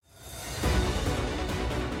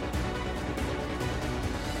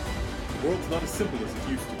world's not as simple as it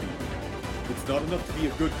used to be. It's not enough to be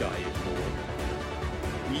a good guy anymore.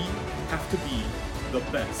 We have to be the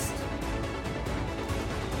best.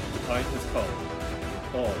 The time has come.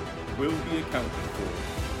 All will be accounted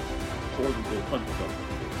for, or we will hunt them.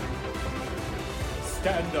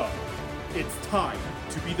 Stand up. It's time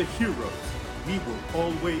to be the heroes we were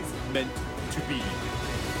always meant to be.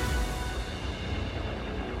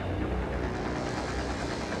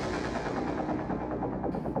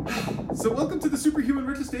 So welcome to the Superhuman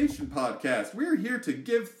Registration Podcast. We're here to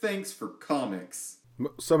give thanks for comics.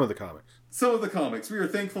 Some of the comics. Some of the comics. We are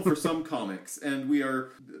thankful for some comics, and we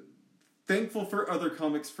are thankful for other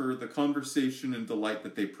comics for the conversation and delight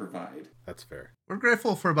that they provide. That's fair. We're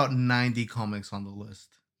grateful for about 90 comics on the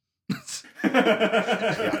list.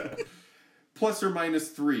 Yeah. Plus or minus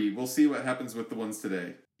 3. We'll see what happens with the ones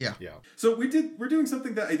today. Yeah. So we're doing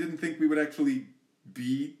something that I didn't think we would actually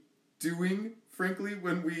be doing, frankly,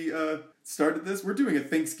 when we started this. We're doing a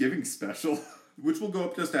Thanksgiving special, which will go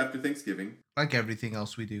up just after Thanksgiving. Like everything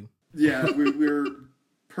else we do. Yeah, we're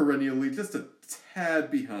perennially just a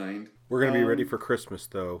tad behind. We're gonna be ready for Christmas,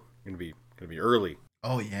 though. Gonna be early.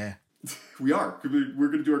 Oh yeah. We are. We're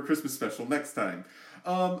gonna do our Christmas special next time.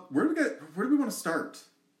 Where do we want to start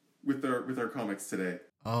with our comics today?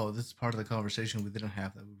 Oh, this is part of the conversation we didn't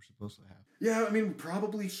have that we were supposed to have. Yeah, I mean, we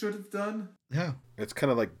probably should have done. Yeah. It's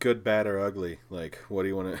kind of like good, bad, or ugly. Like, what do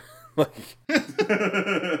you want to like?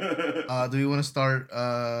 Do we want to start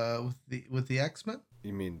with the X-Men?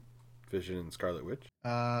 You mean Vision and Scarlet Witch?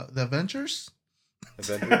 The Avengers?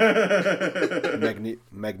 Avengers?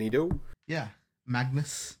 Magneto? Yeah.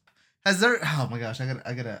 Magnus. Has there? Oh my gosh!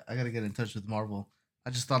 I gotta get in touch with Marvel.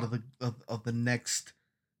 I just thought of the next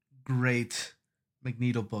great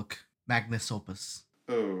Magneto book, Magnus Opus.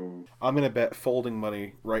 Oh. I'm gonna bet folding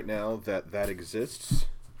money right now that exists.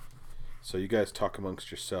 So you guys talk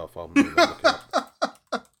amongst yourself. I'll look it up.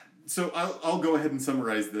 So I'll go ahead and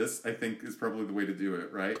summarize this. I think is probably the way to do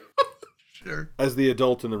it, right? Sure. As the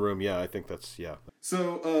adult in the room, yeah, I think that's yeah.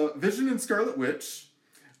 So Vision and Scarlet Witch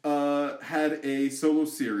had a solo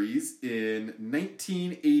series in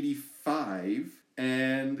 1985,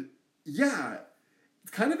 and yeah,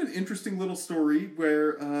 it's kind of an interesting little story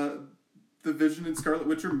where the Vision and Scarlet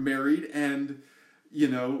Witch are married, and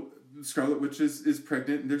Scarlet Witch is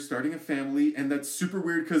pregnant, and they're starting a family, and that's super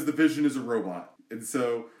weird because the Vision is a robot, and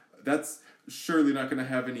so that's surely not going to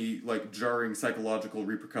have any like jarring psychological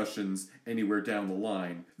repercussions anywhere down the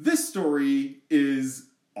line. This story is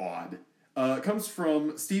odd. It comes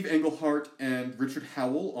from Steve Englehart and Richard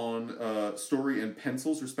Howell on story and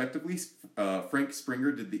pencils, respectively. Frank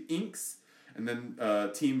Springer did the inks, and then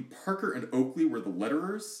Team Parker and Oakley were the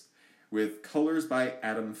letterers, with colors by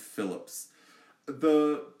Adam Phillips.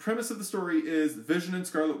 The premise of the story is Vision and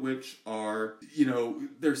Scarlet Witch are,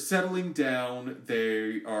 they're settling down.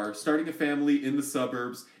 They are starting a family in the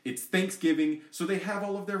suburbs. It's Thanksgiving, so they have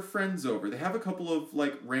all of their friends over. They have a couple of,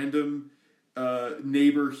 random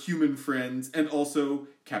neighbor human friends, and also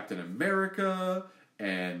Captain America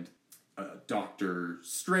and Doctor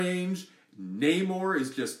Strange. Namor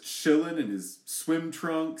is just chilling in his swim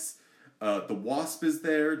trunks. The Wasp is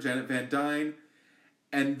there, Janet Van Dyne.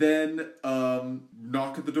 And then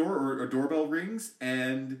knock at the door, or a doorbell rings,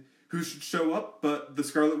 and who should show up but the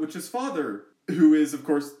Scarlet Witch's father, who is, of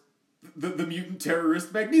course, the mutant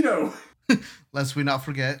terrorist Magneto. Lest we not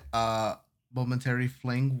forget, momentary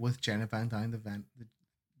fling with Janet Van Dyne,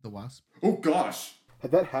 the Wasp. Oh gosh.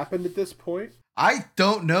 Had that happened at this point? I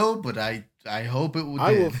don't know, but I hope it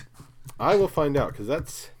did. I will find out, because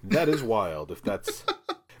that is wild. If that's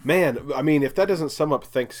man, I mean, if that doesn't sum up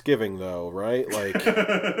Thanksgiving, though, right? Like,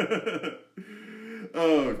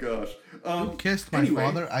 oh gosh. You kissed my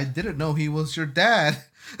father. I didn't know he was your dad.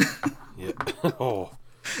 Yeah. Oh.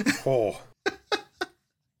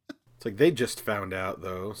 It's like they just found out,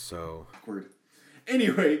 though, so... Awkward.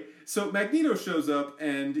 Anyway, so Magneto shows up,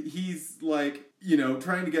 and he's,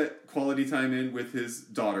 trying to get quality time in with his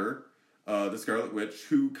daughter, the Scarlet Witch,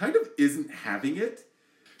 who kind of isn't having it.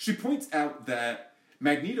 She points out that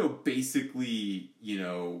Magneto basically,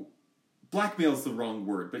 blackmail's the wrong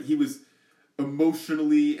word, but he was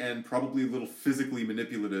emotionally and probably a little physically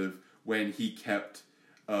manipulative when he kept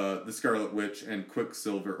the Scarlet Witch and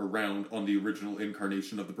Quicksilver around on the original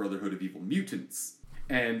incarnation of the Brotherhood of Evil Mutants.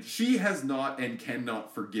 And she has not and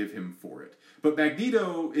cannot forgive him for it. But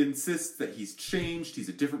Magneto insists that he's changed, he's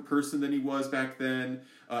a different person than he was back then.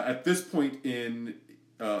 At this point in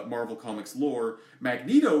Marvel Comics lore,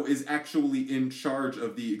 Magneto is actually in charge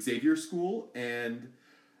of the Xavier School, and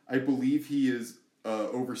I believe he is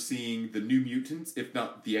overseeing the New Mutants, if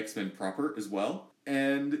not the X-Men proper as well.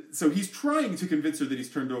 And so he's trying to convince her that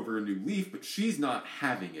he's turned over a new leaf, but she's not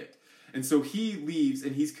having it. And so he leaves,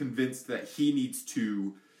 and he's convinced that he needs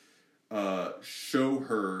to show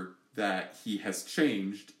her that he has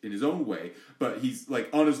changed in his own way. But he's, like,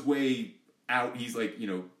 on his way out, he's, like, you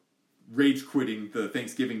know, rage quitting the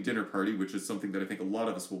Thanksgiving dinner party, which is something that I think a lot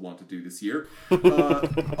of us will want to do this year.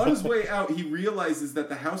 On his way out, he realizes that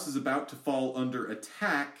the house is about to fall under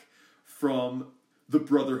attack from the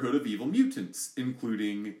Brotherhood of Evil Mutants,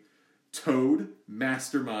 including Toad,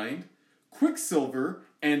 Mastermind, Quicksilver,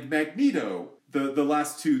 and Magneto. The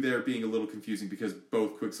last two there being a little confusing because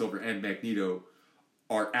both Quicksilver and Magneto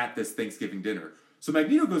are at this Thanksgiving dinner. So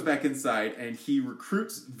Magneto goes back inside and he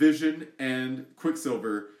recruits Vision and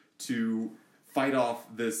Quicksilver to fight off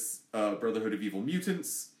this Brotherhood of Evil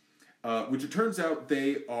Mutants, which it turns out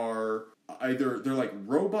they are they're like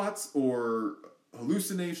robots or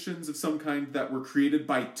hallucinations of some kind that were created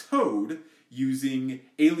by Toad using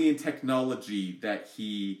alien technology that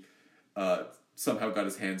he somehow got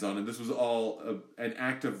his hands on. And this was all an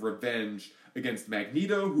act of revenge against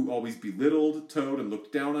Magneto, who always belittled Toad and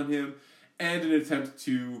looked down on him, and an attempt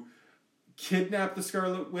to kidnap the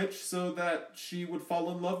Scarlet Witch so that she would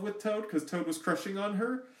fall in love with Toad, because Toad was crushing on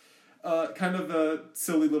her. Kind of a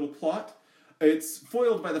silly little plot. It's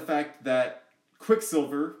foiled by the fact that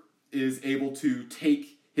Quicksilver is able to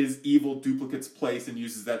take his evil duplicate's place and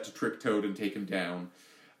uses that to trick Toad and take him down.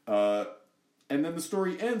 And then the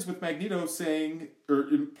story ends with Magneto saying, or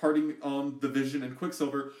imparting on the Vision and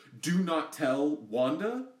Quicksilver, do not tell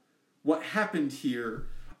Wanda what happened here.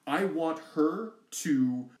 I want her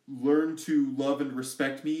to learn to love and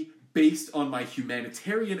respect me based on my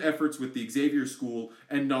humanitarian efforts with the Xavier School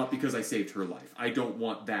and not because I saved her life. I don't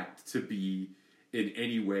want that to be in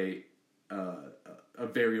any way a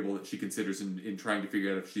variable that she considers in trying to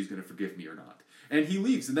figure out if she's going to forgive me or not. And he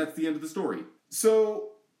leaves, and that's the end of the story.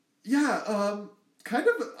 So, yeah, kind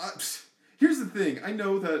of... here's the thing. I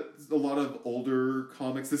know that a lot of older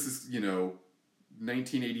comics, this is,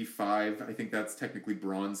 1985, I think that's technically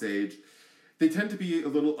Bronze Age. They tend to be a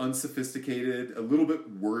little unsophisticated, a little bit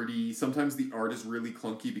wordy. Sometimes the art is really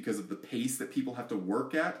clunky because of the pace that people have to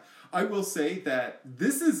work at. I will say that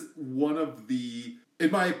this is one of the,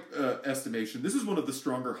 in my estimation, this is one of the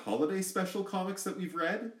stronger holiday special comics that we've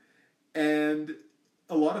read. And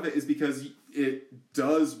a lot of it is because it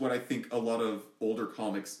does what I think a lot of older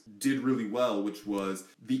comics did really well, which was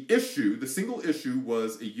the single issue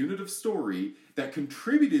was a unit of story that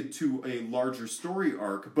contributed to a larger story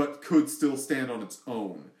arc, but could still stand on its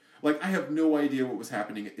own. Like, I have no idea what was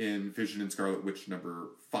happening in Vision and Scarlet Witch number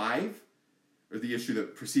 5, or the issue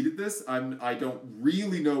that preceded this. I don't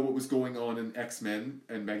really know what was going on in X-Men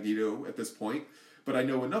and Magneto at this point, but I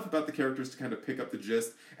know enough about the characters to kind of pick up the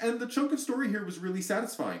gist, and the chunk of story here was really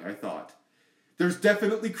satisfying, I thought. There's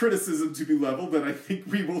definitely criticism to be leveled, and I think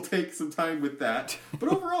we will take some time with that. But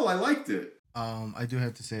overall, I liked it. I do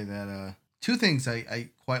have to say that two things I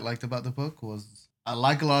quite liked about the book was I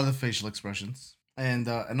like a lot of the facial expressions, and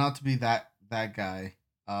not to be that guy.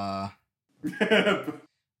 On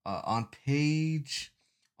page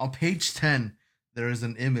 10, there is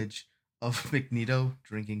an image of Magneto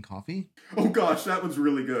drinking coffee. Oh gosh, that one's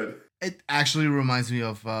really good. It actually reminds me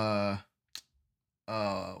of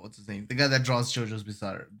what's his name? The guy that draws JoJo's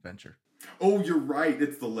Bizarre Adventure. Oh, you're right.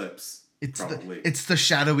 It's the lips. It's the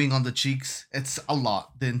shadowing on the cheeks. It's a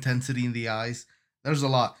lot. The intensity in the eyes. There's a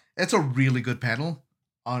lot. It's a really good panel.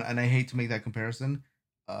 And I hate to make that comparison,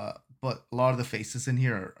 but a lot of the faces in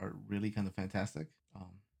here are really kind of fantastic.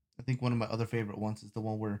 I think one of my other favorite ones is the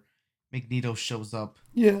one where Magneto shows up.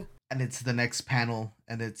 Yeah. And it's the next panel,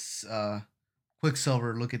 and it's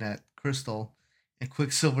Quicksilver looking at Crystal, and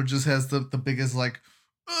Quicksilver just has the biggest, like,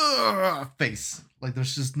 face. Like,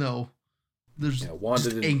 there's just no... There's Wanda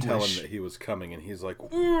just didn't anguish. tell him that he was coming, and he's like,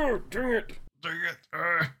 dang it.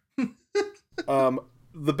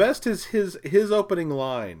 The best is his opening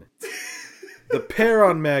line. The pair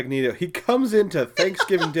on Magneto. He comes into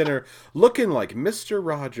Thanksgiving dinner looking like Mr.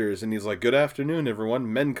 Rogers, and he's like, good afternoon,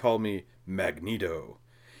 everyone. Men call me Magneto.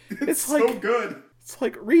 It's so like, good. It's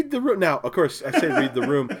like, read the room. Now, of course, I say read the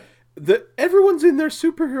room. Everyone's in their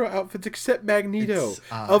superhero outfits except Magneto.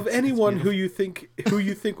 Of anyone who you think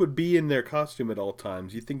would be in their costume at all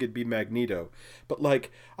times, you think it'd be Magneto. But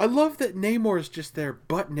like, I love that Namor's just there,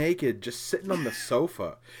 butt naked, just sitting on the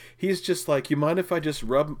sofa. He's just like, you mind if I just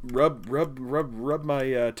rub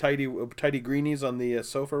my tidy greenies on the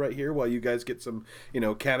sofa right here while you guys get some,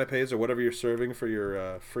 canapes or whatever you're serving for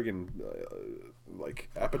your friggin' like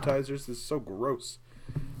appetizers. This is so gross.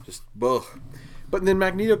 Just ugh. But then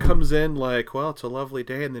Magneto comes in like, well, it's a lovely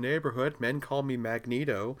day in the neighborhood. Men call me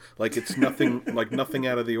Magneto. Like it's nothing, like nothing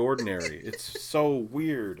out of the ordinary. It's so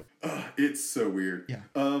weird. It's so weird. Yeah.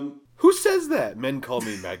 Who says that? Men call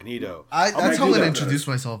me Magneto. That's how I'm Magneto gonna does. introduce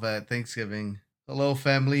myself at Thanksgiving. Hello,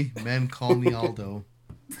 family. Men call me Aldo.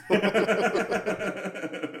 They'll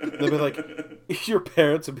be like, your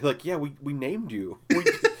parents would be like, yeah, we named you.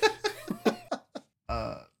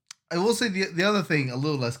 I will say the other thing, a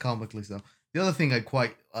little less comically so. The other thing I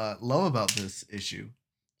quite love about this issue,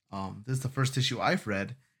 this is the first issue I've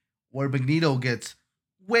read, where Magneto gets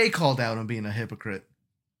way called out on being a hypocrite,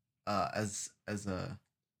 as a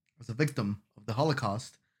victim of the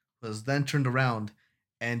Holocaust, was then turned around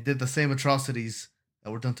and did the same atrocities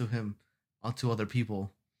that were done to him onto other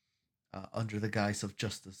people, under the guise of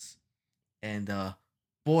justice, and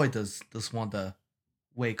boy does Wanda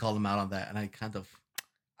way call him out on that, and I kind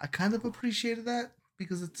of appreciated that.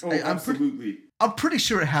 Because it's absolutely. I'm pretty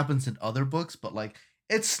sure it happens in other books, but like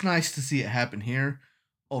it's nice to see it happen here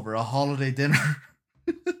over a holiday dinner.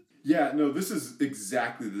 Yeah, no, this is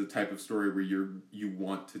exactly the type of story where you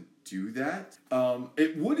want to do that.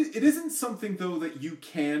 It isn't something though that you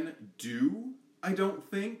can do, I don't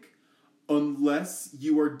think, unless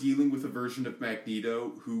you are dealing with a version of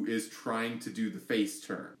Magneto who is trying to do the face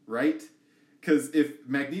turn, right? Because if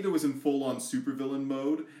Magneto is in full-on supervillain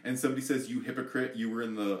mode and somebody says, you hypocrite, you were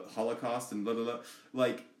in the Holocaust and blah, blah, blah,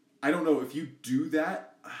 like, I don't know, if you do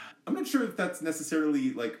that, I'm not sure if that's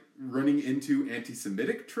necessarily, like, running into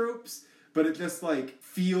anti-Semitic tropes, but it just, like,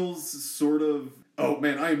 feels sort of, oh,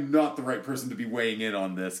 man, I am not the right person to be weighing in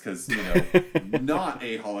on this because, you know, not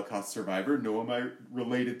a Holocaust survivor, nor am I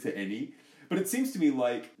related to any. But it seems to me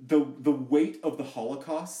like the weight of the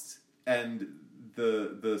Holocaust and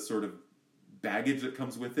the sort of baggage that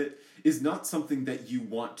comes with it is not something that you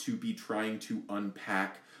want to be trying to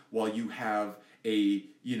unpack while you have a,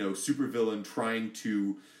 you know, supervillain trying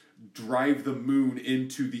to drive the moon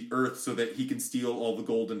into the earth so that he can steal all the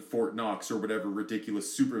gold in Fort Knox or whatever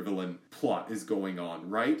ridiculous supervillain plot is going on,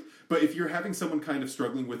 right? But if you're having someone kind of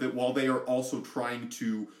struggling with it while they are also trying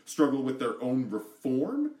to struggle with their own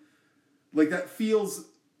reform, like that feels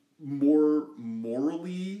more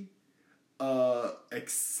morally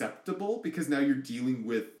acceptable because now you're dealing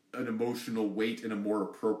with an emotional weight in a more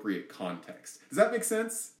appropriate context. Does that make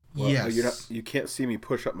sense? Well, yes. You can't see me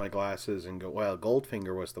push up my glasses and go, well,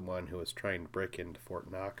 Goldfinger was the one who was trying to break into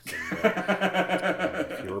Fort Knox.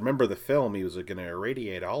 And, if you remember the film, he was going to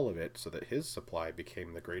irradiate all of it so that his supply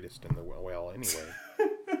became the greatest in the world. Well, anyway.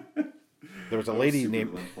 There was a lady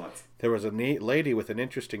lady with an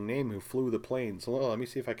interesting name who flew the planes. Well, let me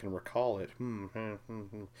see if I can recall it.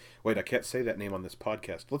 Wait, I can't say that name on this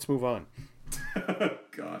podcast. Let's move on.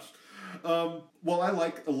 Gosh. Well, I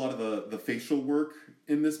like a lot of the facial work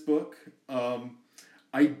in this book.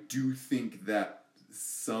 I do think that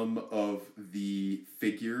some of the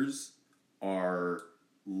figures are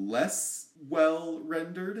less well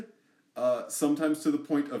rendered, sometimes to the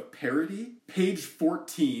point of parody. Page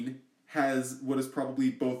 14 has what is probably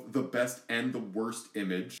both the best and the worst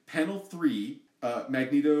image. Panel 3,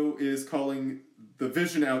 Magneto is calling the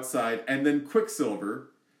Vision outside, and then Quicksilver,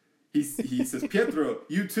 he says, Pietro,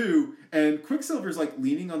 you too. And Quicksilver's like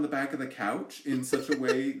leaning on the back of the couch in such a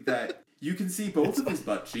way that you can see both of his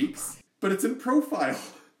butt cheeks, but it's in profile.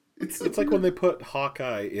 It's like when they put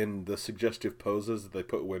Hawkeye in the suggestive poses that they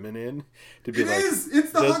put women in to be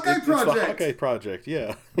It's the Hawkeye Project. It's the Hawkeye Project,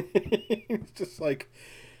 yeah. It's just like,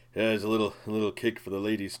 yeah, there's a little kick for the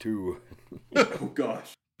ladies too. Oh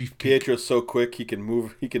gosh. Pietro's so quick he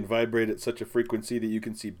can vibrate at such a frequency that you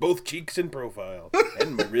can see both cheeks in profile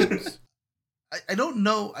and my ribs. I don't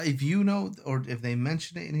know if you know or if they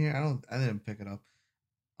mentioned it in here. I didn't pick it up.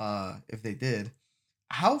 If they did,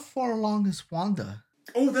 how far along is Wanda?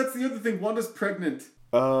 Oh, that's the other thing. Wanda's pregnant.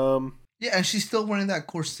 Yeah, and she's still wearing that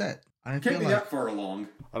corset. Can't be that far along.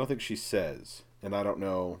 I don't think she says, and I don't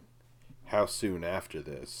know how soon after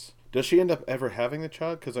this. Does she end up ever having the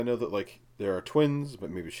child? Because I know that like there are twins, but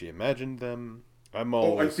maybe she imagined them. I'm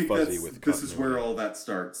always fuzzy with this is where all that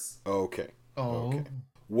starts. Okay. Oh. Okay.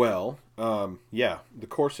 Well, yeah, the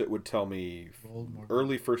corset would tell me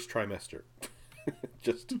early first trimester.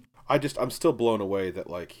 I'm still blown away that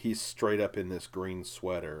like he's straight up in this green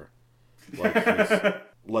sweater,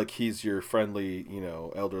 like he's your friendly, you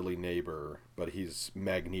know, elderly neighbor, but he's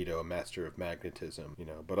Magneto, a master of magnetism, you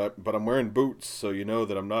know. But I'm wearing boots, so you know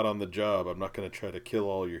that I'm not on the job. I'm not going to try to kill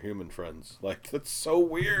all your human friends. Like that's so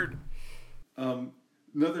weird.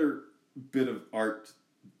 Another bit of art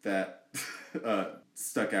that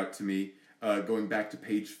stuck out to me, going back to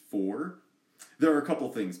page 4. There are a couple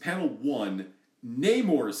things. Panel 1,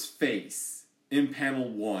 Namor's face in panel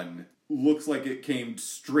 1 looks like it came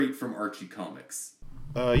straight from Archie Comics.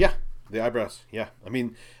 Yeah, the eyebrows. Yeah, I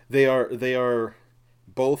mean they are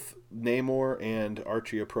both Namor and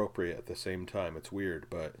Archie appropriate at the same time. It's weird,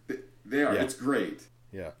 but They are. Yeah. It's great.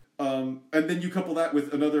 Yeah. And then you couple that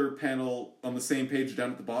with another panel on the same page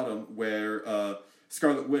down at the bottom where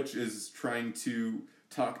Scarlet Witch is trying to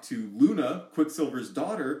talk to Luna, Quicksilver's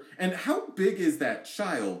daughter. And how big is that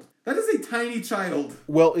child? That is a tiny child.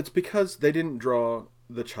 Well, it's because they didn't draw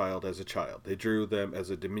the child as a child. They drew them as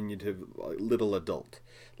a diminutive little adult.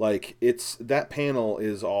 Like, it's that panel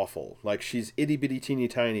is awful. Like, she's itty bitty teeny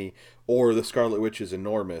tiny, or the Scarlet Witch is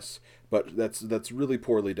enormous. But that's really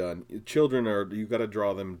poorly done. Children are, you got to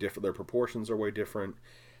draw them different. Their proportions are way different.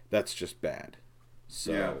 That's just bad.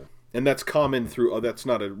 So, Yeah. and that's common through. That's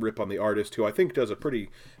not a rip on the artist, who I think does a pretty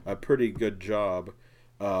good job.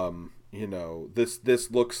 You know,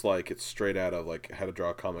 this looks like it's straight out of like How to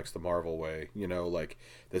Draw Comics the Marvel way. You know, like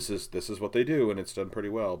this is what they do, and it's done pretty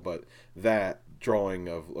well. But that drawing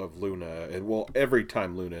of Luna, and well, every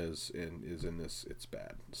time Luna is in this, it's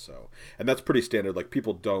bad. So, and that's pretty standard. Like,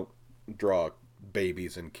 people don't draw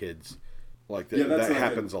babies and kids like that. That like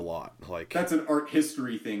happens a lot. Like, that's an art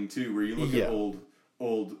history thing too, where you look Yeah. at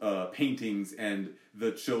old paintings and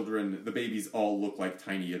the children, the babies all look like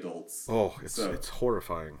tiny adults. oh, it's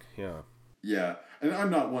horrifying. Yeah. Yeah, and I'm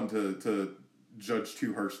not one to judge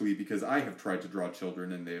too harshly because I have tried to draw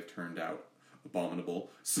children and they have turned out abominable.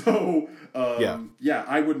 So yeah,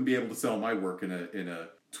 I wouldn't be able to sell my work in a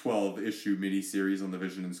 12-issue miniseries on the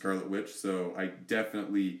Vision and Scarlet Witch. So I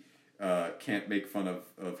definitely can't make fun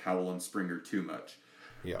of Howell and Springer too much.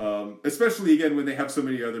 Yeah. Especially again when they have so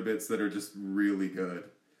many other bits that are just really good.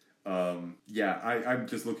 I'm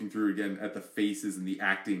just looking through again at the faces, and the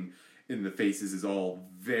acting in the faces is all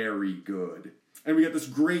very good. And we get this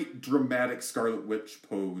great dramatic Scarlet Witch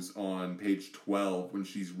pose on page 12 when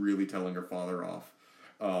she's really telling her father off.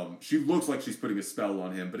 She looks like she's putting a spell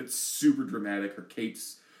on him, but it's super dramatic. Her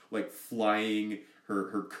cape's like flying,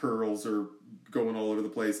 her curls are going all over the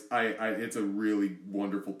place. It's a really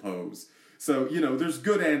wonderful pose. So, you know, there's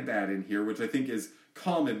good and bad in here, which I think is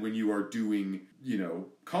common when you are doing, you know,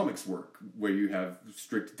 comics work, where you have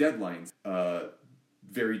strict deadlines,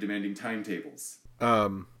 very demanding timetables.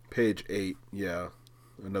 Page 8, yeah.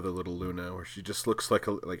 Another little Luna where she just looks like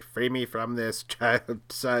free me from this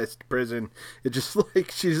child-sized prison. It just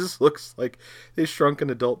like, she just looks like they shrunk an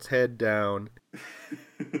adult's head down.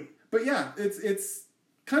 But yeah, it's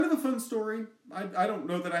kind of a fun story. I don't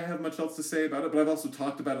know that I have much else to say about it, but I've also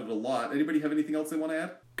talked about it a lot. Anybody have anything else they want to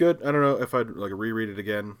add? Good. I don't know if I'd like reread it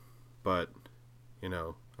again, but you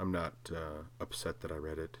know, I'm not upset that I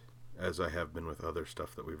read it, as I have been with other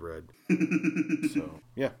stuff that we've read. So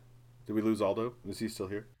yeah. Did we lose Aldo? Is he still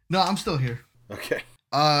here? No, I'm still here. Okay.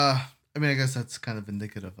 I mean, I guess that's kind of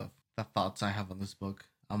indicative of the thoughts I have on this book.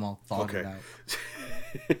 I'm all thoughted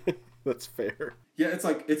out. That's fair. Yeah, it's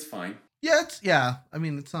like, it's fine. Yeah, I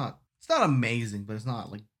mean, it's not amazing, but it's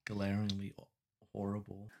not like glaringly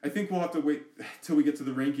horrible. I think we'll have to wait till we get to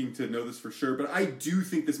the ranking to know this for sure, but I do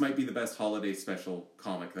think this might be the best holiday special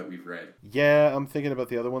comic that we've read. Yeah, I'm thinking about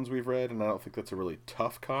the other ones we've read, and I don't think that's a really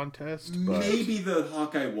tough contest. But... maybe the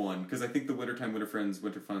Hawkeye one, because I think the Wintertime Winter Friends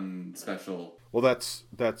Winter Fun special. Well, that's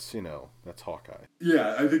you know, that's Hawkeye.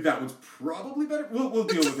 Yeah, I think that one's probably better. We'll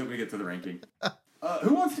deal with it when we get to the ranking.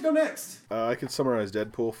 Who wants to go next? I can summarize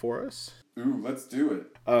Deadpool for us. Ooh, let's do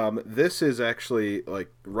it. This is actually like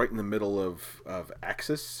right in the middle of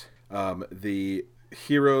Axis. The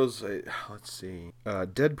heroes. Let's see.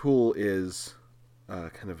 Deadpool is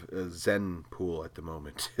kind of a Zen pool at the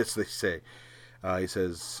moment, as they say. He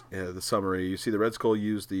says, the summary, you see the Red Skull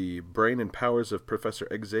use the brain and powers of Professor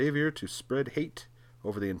Xavier to spread hate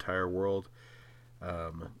over the entire world.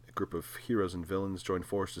 A group of heroes and villains join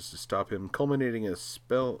forces to stop him, culminating in a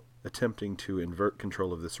spell attempting to invert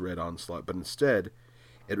control of this red onslaught, but instead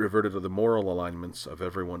it reverted to the moral alignments of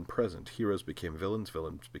everyone present. Heroes became villains,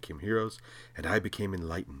 villains became heroes, and I became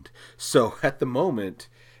enlightened. So at the moment,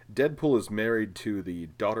 Deadpool is married to the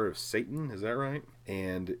daughter of Satan, is that right?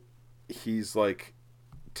 And he's like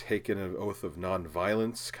taken an oath of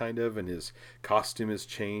non-violence, kind of, and his costume has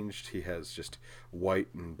changed. He has just white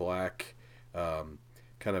and black,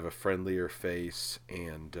 kind of a friendlier face,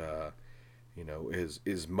 and you know,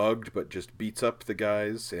 is mugged but just beats up the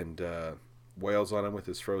guys and wails on him with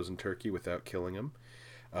his frozen turkey without killing him.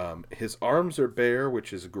 His arms are bare,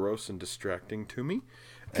 which is gross and distracting to me.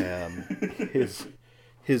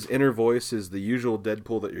 His inner voice is the usual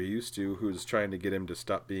Deadpool that you're used to, who's trying to get him to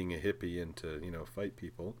stop being a hippie and to, you know, fight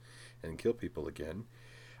people and kill people again.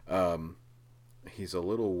 He's a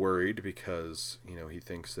little worried because, you know, he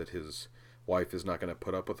thinks that his wife is not going to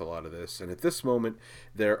put up with a lot of this. And at this moment,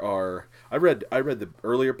 I read the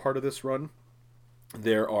earlier part of this run.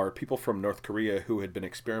 There are people from North Korea who had been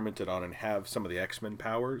experimented on and have some of the X-Men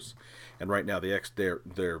powers, and right now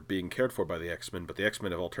they're being cared for by the X-Men, but the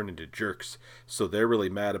X-Men have all turned into jerks, so they're really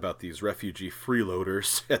mad about these refugee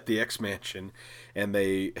freeloaders at the X-Mansion, and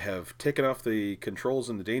they have taken off the controls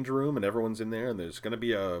in the danger room, and everyone's in there, and there's going to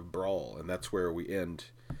be a brawl, and that's where we end.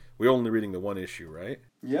 We're only reading the one issue, right?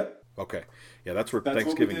 Yep. Okay. Yeah, that's where That's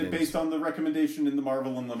Thanksgiving what we did ends. based on the recommendation in the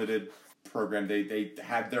Marvel Unlimited program. They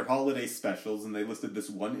had their holiday specials, and they listed this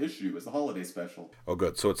one issue as a holiday special. Oh,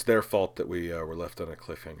 good. So it's their fault that we were left on a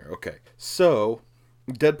cliffhanger. Okay. So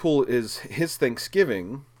Deadpool his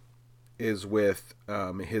Thanksgiving is with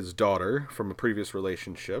his daughter from a previous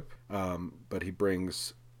relationship, but he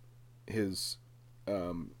brings his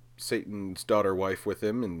Satan's daughter wife with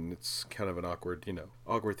him, and it's kind of an awkward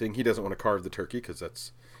thing. He doesn't want to carve the turkey because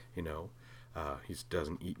that's, he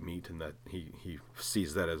doesn't eat meat, and that he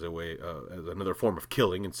sees that as a way, as another form of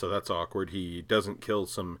killing, and so that's awkward. He doesn't kill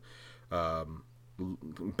some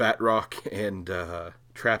Batroc and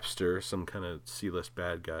Trapster, some kind of C-list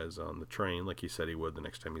bad guys on the train, like he said he would the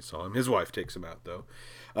next time he saw him. His wife takes him out, though.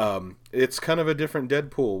 It's kind of a different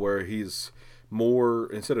Deadpool, where he's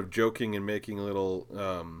more, instead of joking and making little,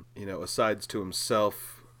 asides to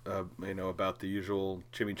himself, about the usual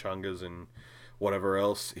chimichangas and whatever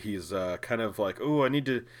else, he's kind of like, oh, I need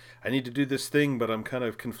to do this thing, but I'm kind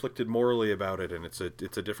of conflicted morally about it, and it's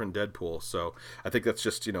a different Deadpool. So I think that's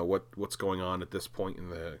just what's going on at this point in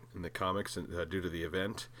the comics, due to the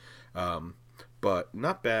event. But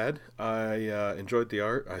not bad. I enjoyed the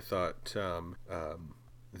art. I thought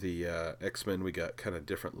the X-Men, we got kind of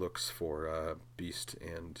different looks for Beast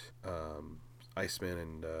and Iceman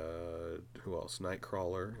and who else?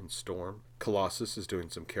 Nightcrawler and Storm. Colossus is doing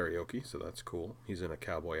some karaoke, so that's cool. He's in a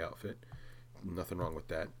cowboy outfit. Nothing wrong with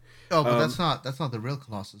that. Oh, but that's not the real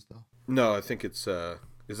Colossus, though. No, I think it's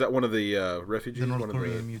is that one of the refugees? The North one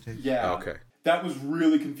Korean of the mutation. Yeah. Oh, okay. That was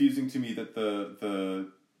really confusing to me, that the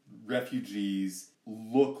refugees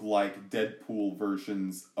look like Deadpool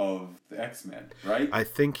versions of the X-Men, right? I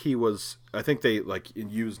think they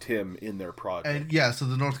used him in their project. And yeah, so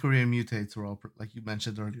the North Korean mutates were all, like you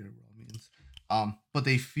mentioned earlier, were all mutants. But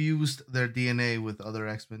they fused their DNA with other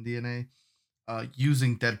X-Men DNA,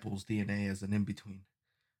 using Deadpool's DNA as an in-between.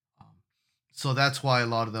 So that's why a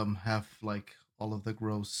lot of them have like all of the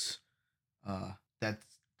gross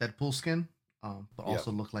Deadpool skin, but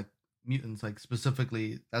also look like mutants. Like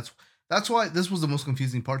specifically, that's why this was the most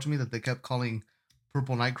confusing part to me, that they kept calling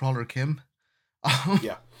Purple Nightcrawler Kim.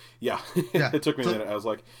 Yeah. It took me a minute. I was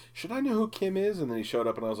like, should I know who Kim is? And then he showed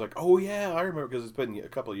up, and I was like, oh yeah, I remember, because it's been a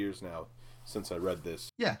couple of years now since I read this.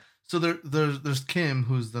 Yeah. So there's Kim,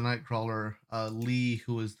 who's the Nightcrawler, Lee,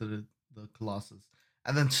 who is the Colossus,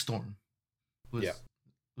 and then Storm,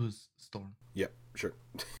 who's Storm. Yeah, sure.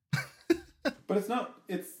 But it's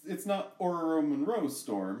not Ororo Monroe's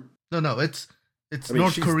Storm. No, it's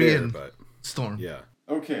North Korean there, but Storm. yeah.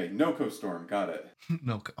 Okay, Noko Storm, got it.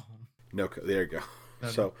 No. There you go. No,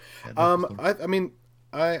 So, yeah, Storm.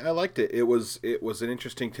 I liked it. It was an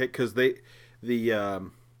interesting take, because the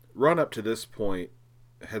run up to this point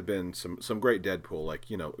had been some great Deadpool, like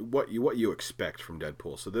what you expect from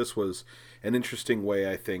Deadpool. So this was an interesting way,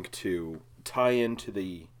 I think, to tie into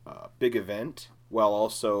the big event, while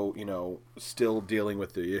also still dealing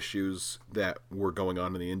with the issues that were going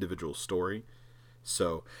on in the individual story.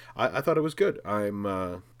 So I thought it was good. I'm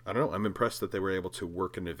impressed that they were able to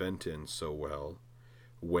work an event in so well,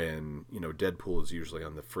 when Deadpool is usually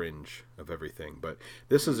on the fringe of everything. But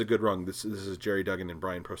this is a good run. This is Jerry Duggan and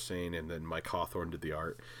Brian Posehn, and then Mike Hawthorne did the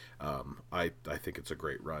art. I think it's a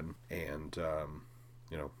great run, and a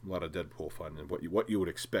lot of Deadpool fun, and what you would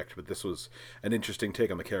expect. But this was an interesting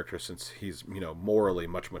take on the character, since he's morally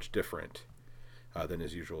much different than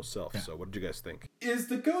his usual self. Yeah. So what did you guys think? Is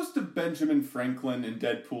the ghost of Benjamin Franklin in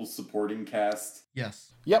Deadpool's supporting cast?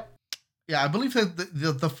 Yes. Yep. Yeah, I believe that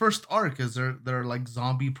the first arc is they're like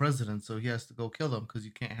zombie presidents, so he has to go kill them, because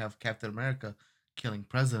you can't have Captain America killing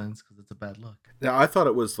presidents, because it's a bad look. Now, I thought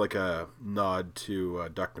it was like a nod to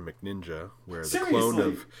Dr. McNinja, where the clone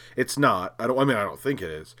of... It's not. I don't think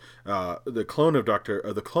it is. The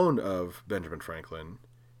clone of Benjamin Franklin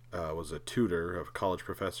was a tutor, a college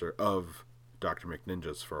professor of Dr.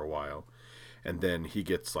 McNinja's for a while, and then he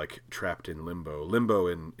gets like trapped in limbo. Limbo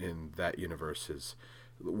in that universe is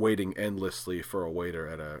waiting endlessly for a waiter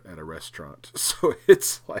at a restaurant. So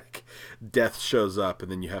it's like death shows up,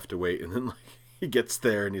 and then you have to wait, and then like he gets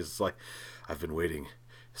there, and he's like, I've been waiting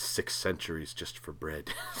 6 centuries just for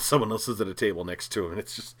bread. Someone else is at a table next to him, and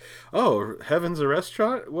it's just, oh, heaven's a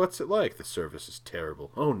restaurant? What's it like? The service is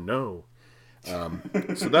terrible. Oh, no.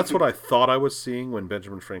 So that's what I thought I was seeing when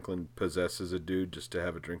Benjamin Franklin possesses a dude just to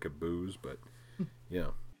have a drink of booze, but,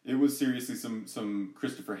 yeah. It was seriously some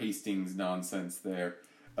Christopher Hastings nonsense there.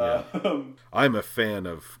 Yeah. I'm a fan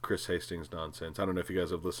of Chris Hastings nonsense. I don't know if you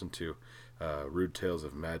guys have listened to Rude Tales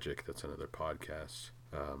of Magic. That's another podcast.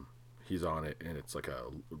 He's on it, and it's like a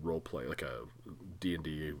role play, like a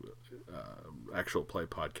D&D actual play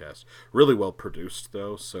podcast. Really well produced,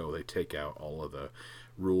 though, so they take out all of the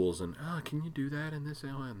rules and, can you do that in this?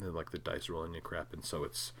 And then, like, the dice rolling and crap, and so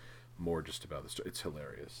it's more just about the story. It's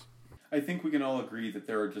hilarious. I think we can all agree that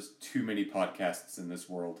there are just too many podcasts in this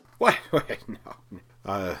world. Wait, no.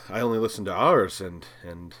 I only listened to ours, and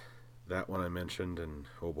that one I mentioned, and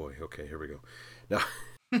oh boy, okay, here we go. Now,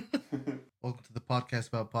 Welcome to the podcast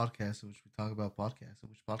about podcasts, in which we talk about podcasts, in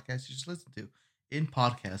which podcasts you should listen to in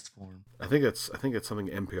podcast form. I think it's something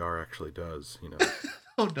NPR actually does.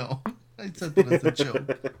 Oh no, I said that as a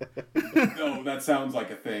joke. No, that sounds like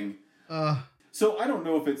a thing. So I don't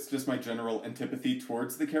know if it's just my general antipathy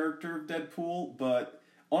towards the character of Deadpool, but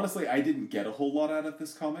honestly, I didn't get a whole lot out of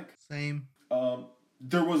this comic. Same.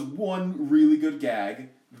 There was one really good gag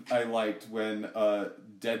I liked when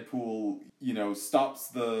Deadpool, stops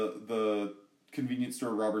the convenience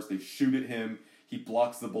store robbers. They shoot at him. He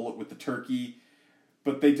blocks the bullet with the turkey,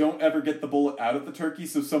 but they don't ever get the bullet out of the turkey,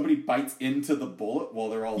 so somebody bites into the bullet while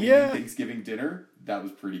they're all eating Thanksgiving dinner. That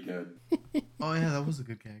was pretty good. Oh yeah, that was a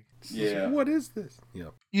good gag. Yeah. What is this?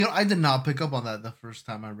 Yeah. I did not pick up on that the first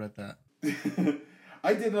time I read that.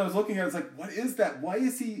 I did, and I was looking at it, I was like, what is that? What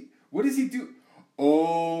does he do?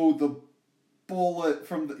 Oh, the bullet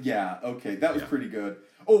from the... Yeah, okay, that was pretty good.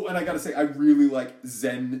 Oh, and I gotta say, I really like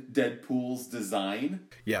Zen Deadpool's design.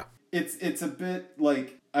 Yeah. It's a bit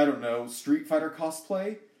like, I don't know, Street Fighter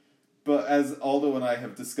cosplay, but as Aldo and I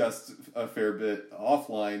have discussed a fair bit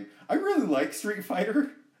offline, I really like Street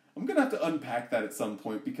Fighter. I'm gonna have to unpack that at some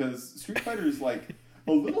point, because Street Fighter is like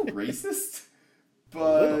a little racist,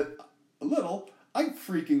 but a little. I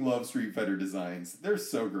freaking love Street Fighter designs. They're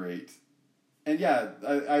so great. And yeah,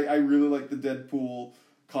 I really like the Deadpool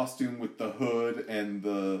costume with the hood and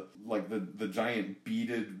the giant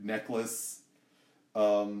beaded necklace.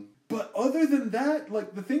 But other than that,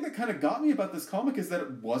 like, the thing that kind of got me about this comic is that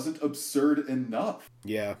it wasn't absurd enough.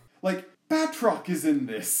 Yeah. Like, Batroc is in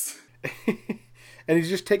this. And he's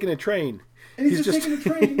just taking a train. And he's just taking a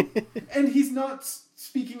train. And he's not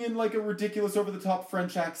speaking in, like, a ridiculous over-the-top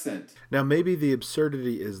French accent. Now, maybe the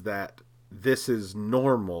absurdity is that this is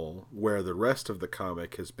normal, where the rest of the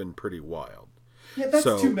comic has been pretty wild. Yeah, that's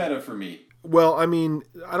too meta for me. Well, I mean,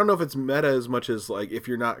 I don't know if it's meta as much as, like, if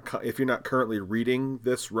you're not currently reading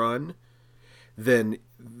this run, then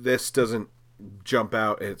this doesn't jump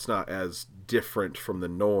out, and it's not as different from the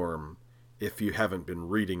norm if you haven't been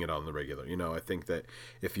reading it on the regular. I think that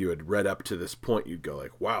if you had read up to this point, you'd go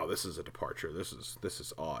like, wow, this is a departure. This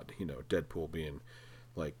is odd. Deadpool being,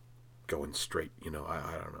 like, going straight. I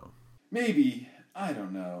don't know. Maybe. I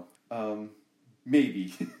don't know.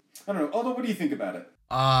 Maybe. I don't know. Although, what do you think about it?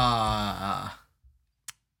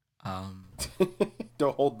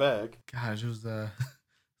 Don't hold back. Gosh, it was the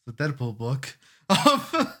Deadpool book.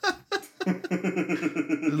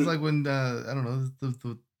 It was like when I don't know,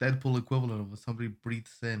 the Deadpool equivalent of when somebody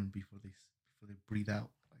breathes in before they breathe out.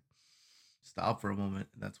 Like, stop for a moment,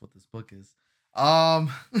 and that's what this book is.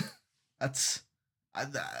 That's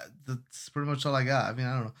pretty much all I got. I mean,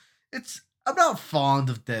 I don't know. I'm not fond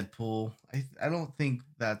of Deadpool. I don't think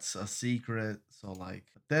that's a secret. So, like,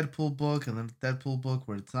 a Deadpool book and then a Deadpool book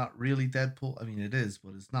where it's not really Deadpool. I mean, it is,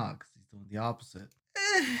 but it's not, because he's doing the opposite.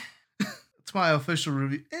 That's my official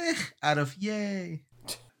review. Out of yay.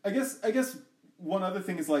 I guess one other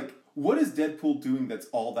thing is, like, what is Deadpool doing that's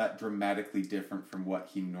all that dramatically different from what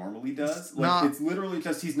he normally does? It's literally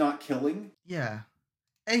just he's not killing. Yeah.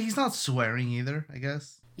 And he's not swearing either, I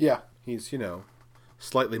guess. Yeah. He's,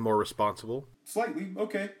 slightly more responsible. Slightly,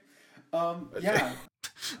 okay. Yeah.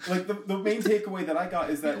 Like, the main takeaway that I got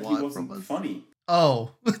is that he wasn't funny.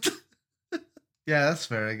 Oh. Yeah, that's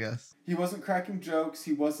fair, I guess. He wasn't cracking jokes.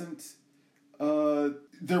 He wasn't...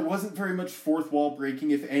 there wasn't very much fourth wall breaking,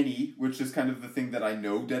 if any, which is kind of the thing that I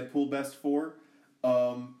know Deadpool best for.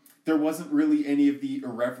 There wasn't really any of the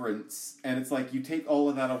irreverence, and it's like, you take all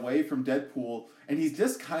of that away from Deadpool, and he's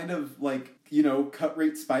just kind of like,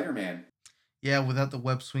 cut-rate Spider-Man. Yeah, without the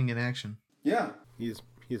web swing in action. Yeah. He's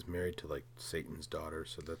married to, like, Satan's daughter,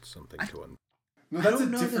 so that's something to No, that's a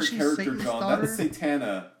different character, John. That is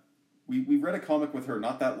Satana. We read a comic with her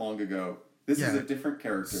not that long ago. This is a different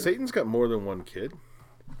character. Satan's got more than one kid.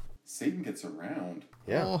 Satan gets around.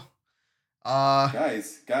 Yeah. Oh,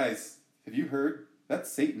 Guys, have you heard? That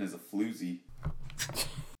Satan is a floozy.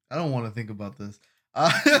 I don't want to think about this.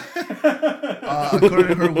 According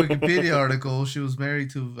to her Wikipedia article, she was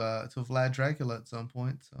married to Vlad Dracula at some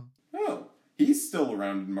point. So. Oh, he's still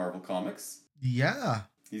around in Marvel Comics. Yeah.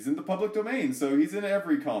 He's in the public domain, so he's in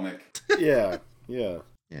every comic. Yeah.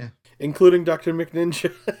 Including Dr.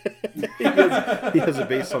 McNinja. he has a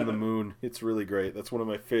base on the moon. It's really great. That's one of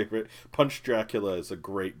my favorite. Punch Dracula is a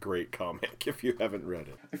great comic if you haven't read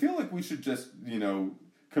it. I feel like we should just,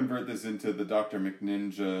 convert this into the Dr.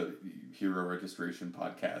 McNinja Hero Registration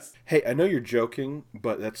podcast. Hey, I know you're joking,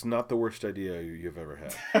 but that's not the worst idea you've ever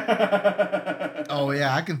had. Oh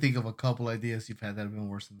yeah, I can think of a couple ideas you've had that have been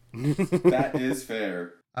worse than That is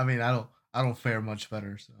fair. I mean, I don't fare much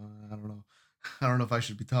better, so I don't know. I don't know if I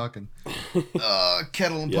should be talking.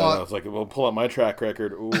 Kettle and pot. I was like, well, pull out my track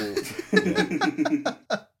record. Ooh.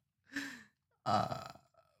 But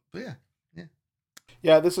yeah.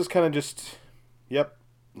 Yeah, this is kind of just, yep,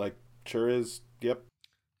 like, sure is, yep.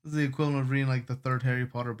 This is the equivalent of reading like the third Harry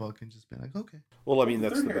Potter book and just being like, okay. Well, I mean,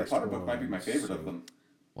 that's the Harry best Potter one. book might be my favorite of them.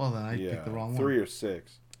 Well, then I picked the wrong one. 3 or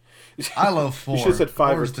 6. I love 4. You should have said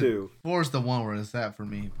 5 or 2. 4 is the one where it's at for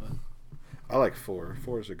me, but I like 4.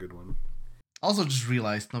 4 is a good one. Also, just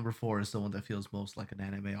realized number 4 is the one that feels most like an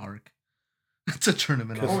anime arc. It's a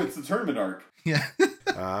tournament arc. Oh, it's the tournament arc. Yeah.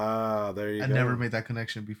 There you I go. never made that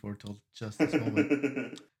connection before till just this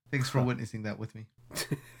moment. Thanks for witnessing that with me.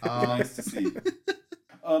 Nice to see.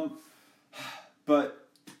 But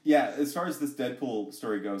yeah, as far as this Deadpool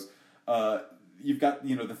story goes, you've got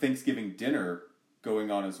the Thanksgiving dinner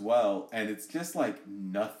going on as well, and it's just like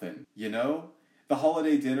nothing. The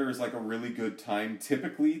holiday dinner is like a really good time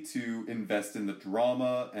typically to invest in the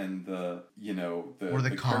drama and the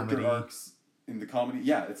comedy character arcs in the comedy.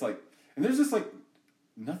 Yeah, it's like, and there's just like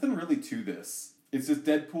nothing really to this. It's just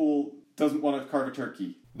Deadpool doesn't want to carve a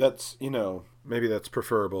turkey. That's, maybe that's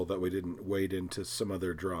preferable that we didn't wade into some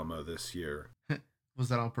other drama this year. Was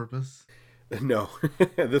that on purpose? No,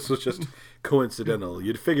 this was just coincidental.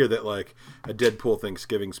 You'd figure that like a Deadpool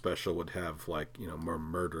Thanksgiving special would have like, more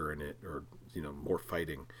murder in it or, more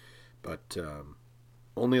fighting. But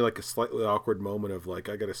only like a slightly awkward moment of like,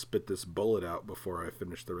 I got to spit this bullet out before I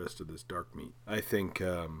finish the rest of this dark meat. I think,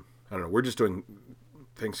 I don't know, we're just doing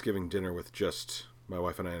Thanksgiving dinner with just my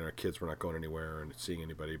wife and I and our kids. We're not going anywhere and seeing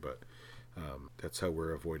anybody, but that's how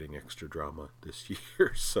we're avoiding extra drama this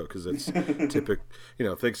year. So, because it's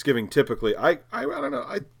Thanksgiving typically, I don't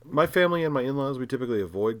know, my family and my in-laws, we typically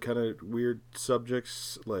avoid kind of weird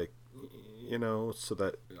subjects, like, so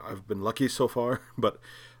that I've been lucky so far. But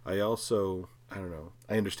I also, I don't know,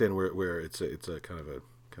 I understand where it's a kind of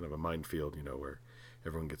a minefield, where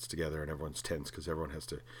everyone gets together and everyone's tense because everyone has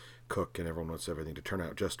to cook and everyone wants everything to turn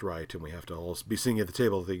out just right, and we have to all be sitting at the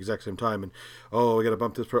table at the exact same time, and we got to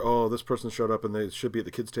bump this this person showed up and they should be at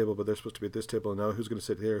the kids table but they're supposed to be at this table, and now who's going to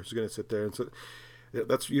sit here, who's going to sit there, and so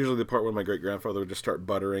that's usually the part when my great grandfather would just start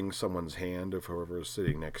buttering someone's hand of whoever was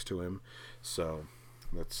sitting next to him. So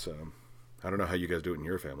that's I don't know how you guys do it in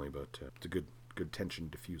your family, but it's a good tension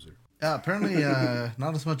diffuser. Yeah, apparently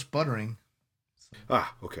not as much buttering. So.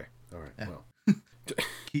 Okay, all right. Yeah. Well,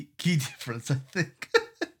 key difference, I think.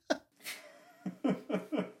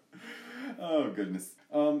 Oh goodness.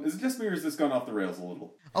 Is it just me or has this gone off the rails a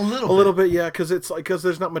little? A little bit, yeah, because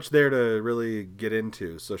there's not much there to really get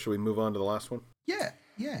into. So should we move on to the last one? Yeah.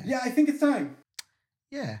 Yeah, I think it's time.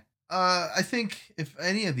 Yeah. I think if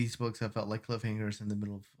any of these books have felt like cliffhangers in the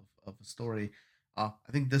middle of a story, I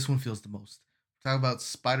think this one feels the most. Talk about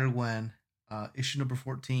Spider-Gwen, issue number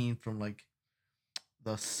 14 from like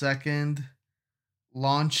the second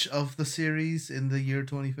launch of the series in the year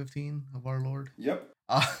 2015 of our Lord. Yep.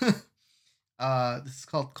 This is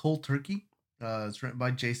called Cold Turkey. It's written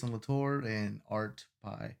by Jason Latour and art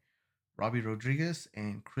by Robbie Rodriguez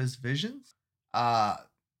and Chris Visions. And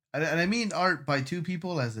I mean art by two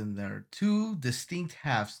people, as in there are two distinct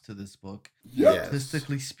halves to this book, Yes.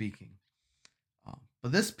 artistically speaking.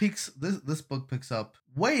 But this book picks up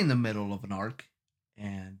way in the middle of an arc,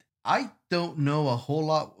 and I don't know a whole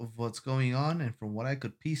lot of what's going on. And from what I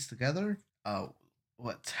could piece together,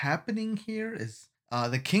 what's happening here is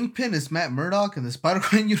the Kingpin is Matt Murdock in the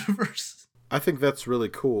Spider-Man universe. I think that's really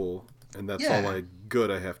cool, and that's all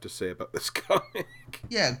I have to say about this comic.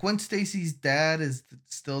 Yeah, Gwen Stacy's dad is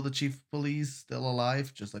still the chief of police, still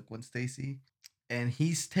alive, just like Gwen Stacy. And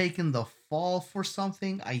he's taken the fall for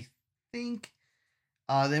something, I think.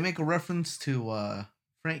 They make a reference to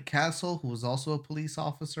Frank Castle, who was also a police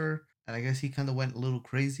officer. And I guess he kind of went a little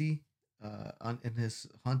crazy in his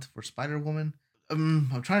hunt for Spider-Woman.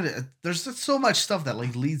 I'm trying to. There's just so much stuff that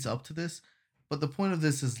like leads up to this, but the point of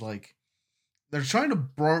this is like they're trying to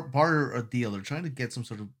barter a deal. They're trying to get some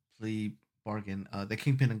sort of plea bargain. The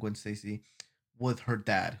Kingpin and Gwen Stacy with her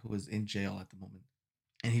dad, who is in jail at the moment,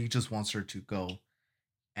 and he just wants her to go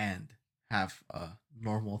and have a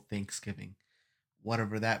normal Thanksgiving,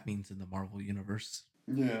 whatever that means in the Marvel universe.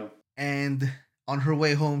 Yeah. And on her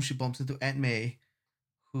way home, she bumps into Aunt May,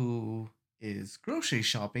 who is grocery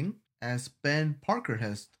shopping, as Ben Parker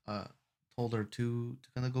has told her to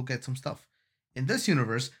kind of go get some stuff. In this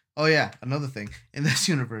universe, oh yeah, another thing. In this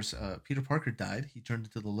universe, Peter Parker died. He turned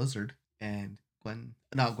into the Lizard, and Ben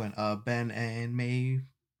and May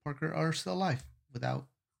Parker are still alive without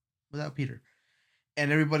Peter,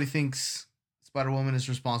 and everybody thinks Spider Woman is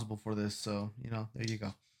responsible for this. So there you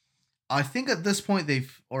go. I think at this point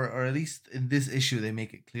or at least in this issue, they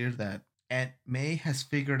make it clear that Aunt May has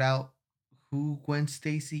figured out who Gwen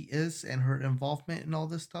Stacy is and her involvement in all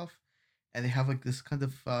this stuff, and they have like this kind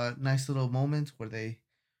of nice little moment where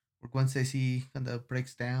Gwen Stacy kind of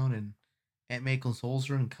breaks down and Aunt May consoles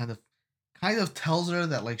her and kind of tells her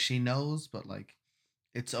that like she knows, but like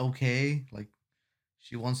it's okay. Like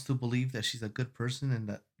she wants to believe that she's a good person and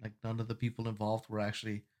that like none of the people involved were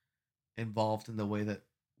actually involved in the way that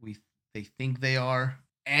they think they are.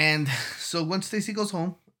 And so when Stacy goes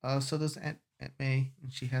home, so does Aunt May,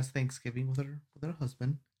 and she has Thanksgiving with her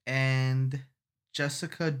husband. And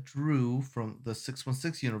Jessica Drew from the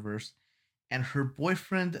 616 universe and her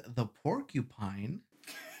boyfriend, the Porcupine.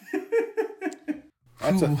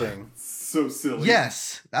 That's a thing. So silly.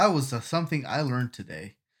 Yes, that was something I learned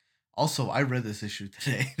today. Also, I read this issue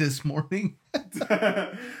this morning.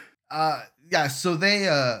 Yeah, so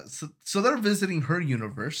they're visiting her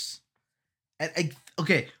universe. And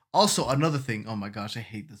okay, also another thing. Oh my gosh, I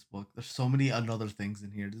hate this book. There's so many another things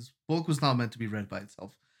in here. This book was not meant to be read by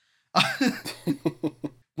itself.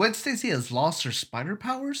 Gwen Stacy has lost her spider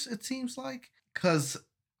powers, it seems like. Because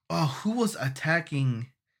who was attacking?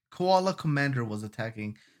 Koala Commander was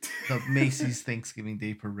attacking the Macy's Thanksgiving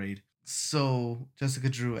Day Parade. So Jessica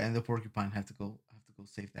Drew and the Porcupine have to go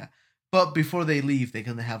save that. But before they leave, they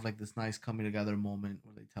kind of have like this nice coming together moment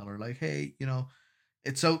where they tell her like, hey,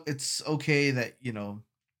 it's okay that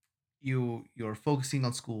you're focusing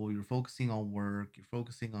on school, you're focusing on work, you're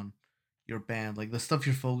focusing on your band, like the stuff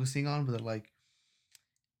you're focusing on. But they're like,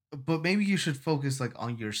 but maybe you should focus like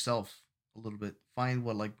on yourself a little bit. Find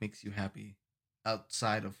what like makes you happy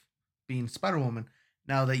outside of being Spider-Woman.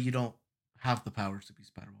 Now that you don't have the powers to be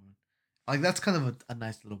Spider-Woman, like that's kind of a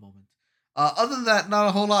nice little moment. Other than that, not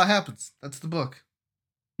a whole lot happens. That's the book.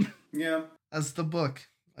 Yeah, that's the book.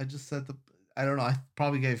 I just said I don't know. I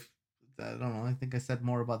probably gave. I don't know. I think I said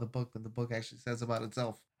more about the book than the book actually says about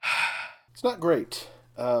itself. It's not great.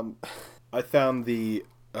 I found the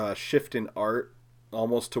shift in art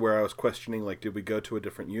almost to where I was questioning, like, did we go to a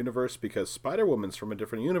different universe because Spider-Woman's from a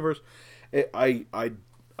different universe? I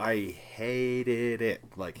hated it.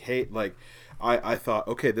 I thought,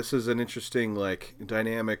 okay, this is an interesting like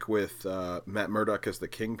dynamic with Matt Murdock as the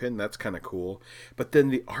Kingpin. That's kind of cool. But then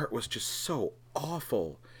the art was just so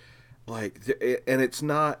awful. And it's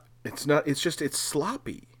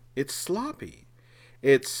sloppy. It's sloppy.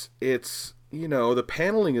 It's the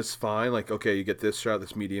paneling is fine. Like, okay, you get this shot,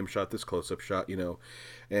 this medium shot, this close-up shot,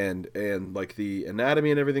 and like the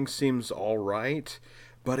anatomy and everything seems all right,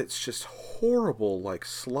 but it's just horrible, like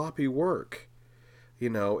sloppy work.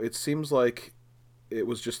 It seems like it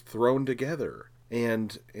was just thrown together.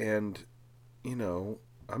 And I'm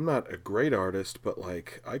not a great artist, but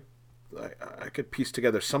like I could piece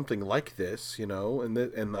together something like this, and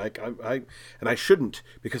I shouldn't,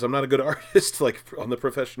 because I'm not a good artist, like on the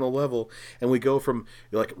professional level. And we go from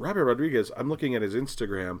like Robert Rodriguez. I'm looking at his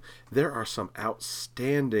Instagram. There are some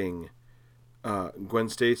outstanding Gwen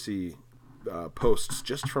Stacy posts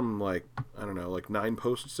just from like, I don't know, like 9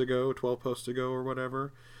 posts ago, 12 posts ago, or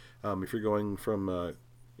whatever. If you're going from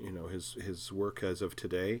his work as of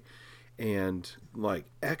today. And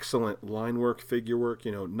like excellent line work, figure work,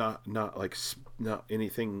 not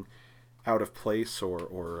anything out of place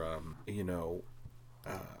or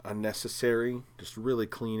unnecessary. Just really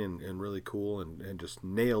clean and really cool, and just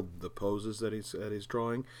nailed the poses that he's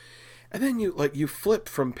drawing. And then you flip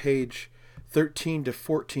from page 13 to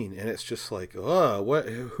 14, and it's just like,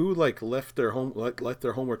 who like let their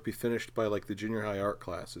homework be finished by like the junior high art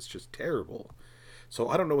class? It's just terrible. So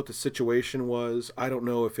I don't know what the situation was. I don't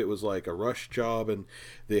know if it was like a rush job and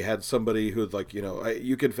they had somebody who'd like,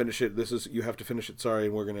 you can finish it. You have to finish it. Sorry.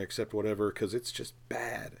 And we're going to accept whatever, because it's just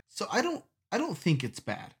bad. So I don't think it's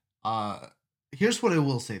bad. Here's what I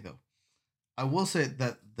will say though. I will say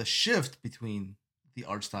that the shift between the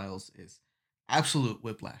art styles is absolute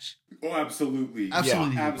whiplash. Oh, absolutely.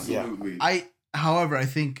 Absolutely, Yeah, Absolutely. However, I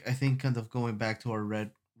think kind of going back to our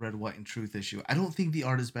red, white, and truth issue. I don't think the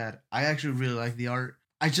art is bad. I actually really like the art.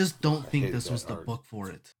 I just don't think hated this was that the art. book for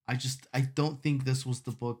it. I don't think this was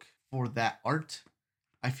the book for that art.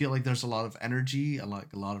 I feel like there's a lot of energy, a lot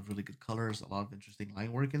of really good colors, a lot of interesting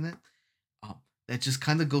line work in it. That just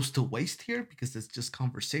kind of goes to waste here because it's just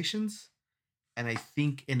conversations. And I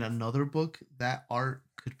think in another book that art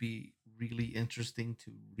could be really interesting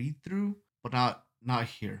to read through, but not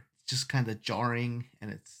here. It's just kind of jarring,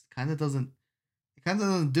 and it's kind of doesn't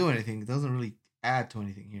do anything. It doesn't really add to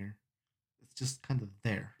anything here. It's just kind of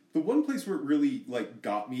there. The one place where it really like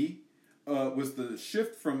got me was the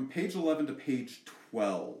shift from page 11 to page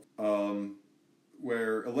 12.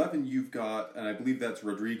 Where 11 you've got, and I believe that's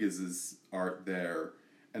Rodriguez's art there,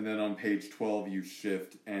 and then on page 12 you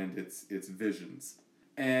shift and it's visions.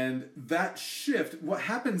 And that shift, what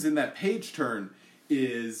happens in that page turn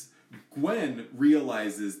is Gwen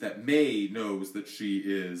realizes that May knows that she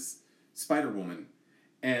is Spider-Woman,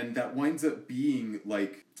 and that winds up being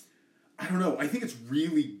like, I don't know, I think it's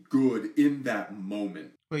really good in that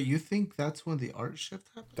moment. Wait, you think that's when the art shift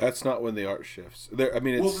happened? That's not when the art shifts. There, I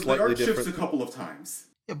mean, it's Well, the slightly art different. shifts a couple of times.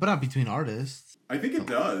 Yeah, but not between artists. I think it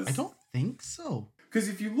does. I don't think so. Because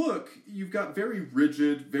if you look, you've got very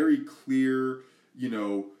rigid, very clear,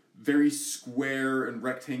 very square and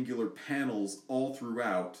rectangular panels all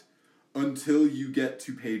throughout until you get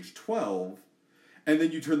to page 12. And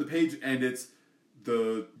then you turn the page and it's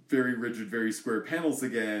the very rigid, very square panels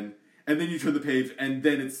again. And then you turn the page and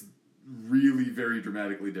then it's really very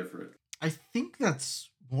dramatically different. I think that's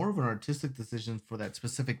more of an artistic decision for that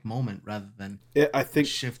specific moment rather than I think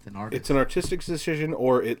shift in art. it's an artistic decision,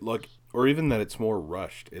 or or even that it's more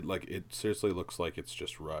rushed. It seriously looks like it's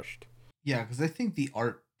just rushed. Yeah, because I think the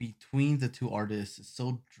art between the two artists is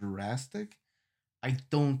so drastic. I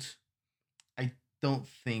don't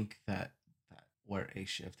think that were a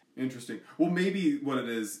shift. Interesting. Well, maybe what it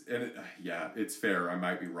is, and it's fair. I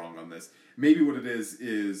might be wrong on this. Maybe what it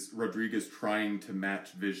is Rodriguez trying to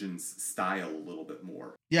match Vision's style a little bit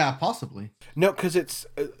more. Yeah, possibly. No, because it's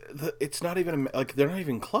not even like they're not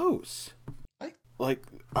even close.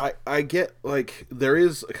 I get like there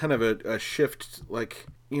is kind of a shift like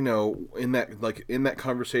in that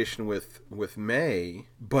conversation with May,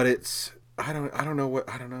 but it's I don't know.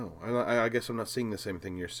 I guess I'm not seeing the same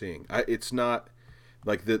thing you're seeing. It's not.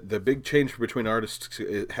 Like the big change between artists,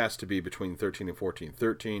 it has to be between 13 and 14.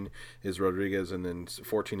 13 is Rodriguez, and then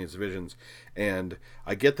 14 is Visions. And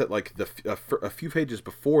I get that like a few pages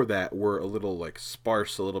before that were a little like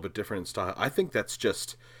sparse, a little bit different in style. I think that's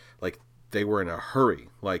just like they were in a hurry.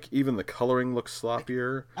 Like even the coloring looks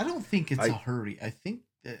sloppier. I don't think it's a hurry.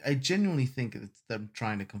 I genuinely think it's them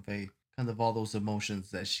trying to convey kind of all those emotions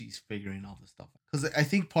that she's figuring all this stuff. Because I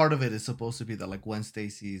think part of it is supposed to be that like Gwen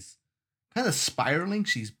Stacy's kind of spiraling,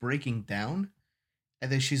 she's breaking down, and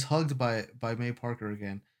then she's hugged by May Parker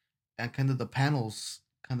again, and kind of the panels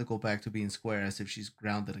kind of go back to being square as if she's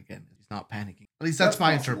grounded again. She's not panicking. At least that's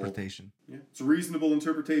my possible. interpretation. Yeah, it's a reasonable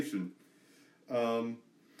interpretation.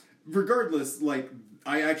 Regardless, like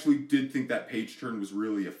I actually did think that page turn was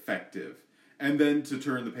really effective, and then to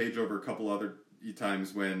turn the page over a couple other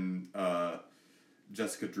times when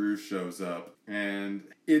Jessica Drew shows up, and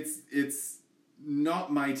it's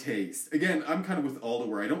not my taste. Again, I'm kind of with Alda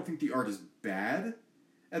where I don't think the art is bad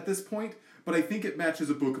at this point, but I think it matches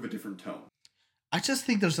a book of a different tone. I just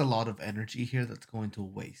think there's a lot of energy here that's going to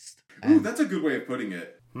waste. Ooh, that's a good way of putting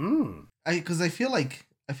it. Because I feel like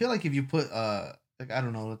if you put like I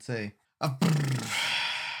don't know, let's say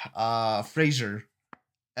Frasier,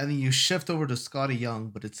 and then you shift over to Scotty Young,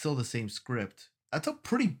 but it's still the same script. That's a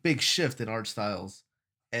pretty big shift in art styles,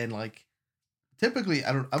 and like typically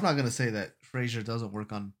I'm not gonna say that Frasier doesn't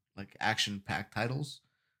work on like action-packed titles,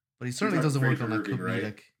 but he certainly doesn't work on like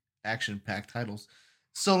comedic action-packed titles.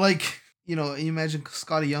 So like you imagine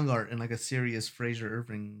Scotty Young art in like a serious Frasier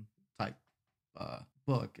Irving type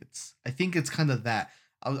book. I think it's kind of that.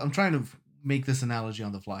 I'm trying to make this analogy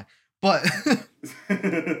on the fly, but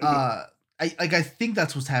I think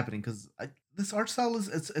that's what's happening because this art style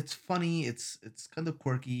it's funny, it's kind of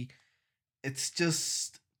quirky, it's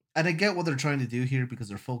just. And I get what they're trying to do here because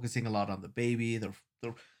they're focusing a lot on the baby.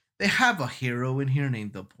 They have a hero in here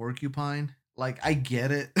named the Porcupine. Like, I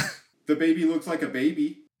get it. The baby looks like a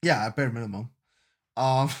baby. Yeah, at bare minimum.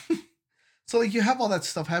 So like you have all that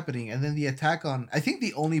stuff happening, and then the attack on. I think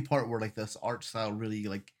the only part where like this art style really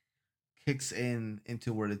like kicks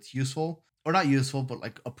into where it's useful or not useful, but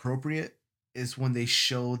like appropriate is when they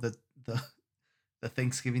show the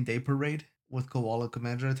Thanksgiving Day parade with Koala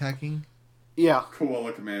Commander attacking. Yeah.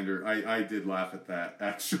 Koala Commander. I did laugh at that,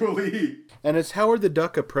 actually. And is Howard the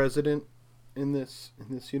Duck a president in this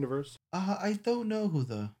universe? I don't know who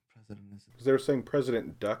the president is. Because they were saying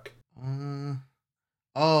President Duck.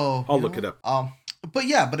 Oh, I'll look it up. But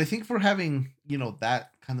yeah, but I think for having,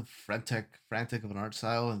 that kind of frantic of an art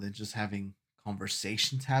style, and then just having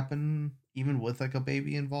conversations happen, even with like a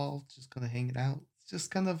baby involved, just kind of hanging out, it's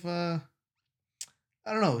just kind of I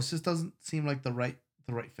don't know, it just doesn't seem like the right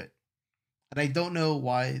fit. And I don't know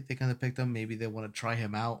why they kind of picked him. Maybe they want to try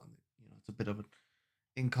him out. It's a bit of an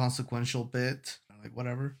inconsequential bit, like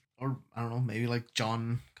whatever. Or I don't know, maybe like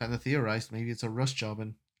John kind of theorized, maybe it's a rush job,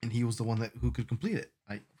 and he was the one who could complete it.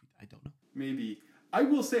 I don't know. Maybe. I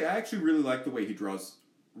will say I actually really like the way he draws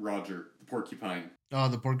Roger, the porcupine. Oh,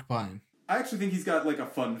 the porcupine. I actually think he's got like a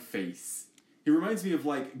fun face. He reminds me of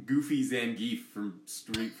like Goofy Zangief from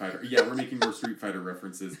Street Fighter. Yeah, we're making more Street Fighter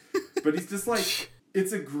references. But he's just like,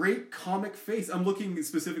 it's a great comic face. I'm looking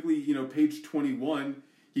specifically, page 21.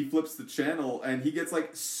 He flips the channel and he gets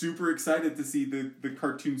like super excited to see the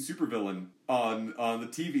cartoon supervillain on the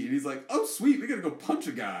TV. And he's like, oh sweet, we gotta go punch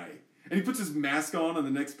a guy. And he puts his mask on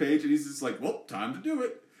the next page and he's just like, well, time to do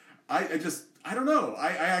it. I don't know.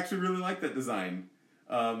 I actually really like that design.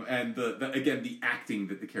 And the acting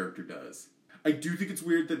that the character does. I do think it's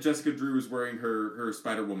weird that Jessica Drew is wearing her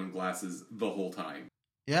Spider-Woman glasses the whole time.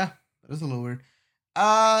 Yeah, that is a little weird.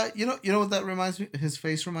 You know what that reminds me? His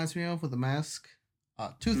face reminds me of with the mask.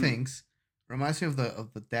 Two things. Reminds me of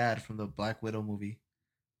the dad from the Black Widow movie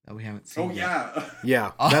that we haven't seen. Oh yeah,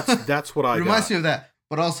 yeah. That's what I reminds got. me of that.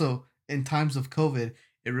 But also in times of COVID,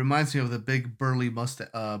 it reminds me of the big burly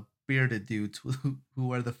bearded dudes who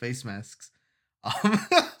wear the face masks.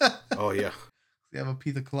 Oh yeah. They have a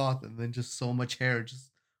piece of cloth and then just so much hair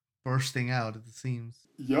just bursting out at the seams.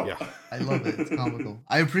 Yep. Yeah. I love it. It's comical.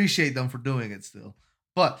 I appreciate them for doing it still,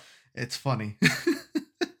 but it's funny.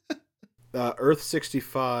 Earth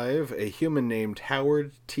 65, a human named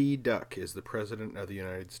Howard T. Duck is the president of the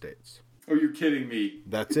United States. Oh, you're kidding me.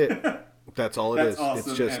 That's it. That's all it is. Awesome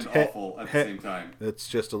It's just and awful at the same time. It's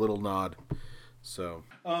just a little nod. So.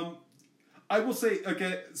 I will say,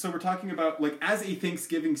 again, so we're talking about, like, as a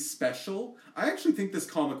Thanksgiving special, I actually think this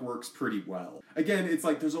comic works pretty well. Again, it's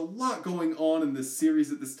like there's a lot going on in this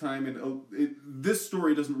series at this time, and this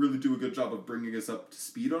story doesn't really do a good job of bringing us up to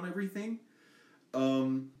speed on everything.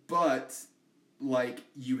 But, like,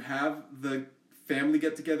 you have the family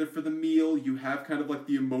get together for the meal, you have kind of, like,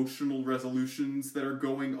 the emotional resolutions that are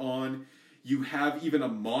going on, you have even a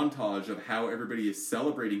montage of how everybody is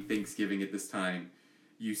celebrating Thanksgiving at this time.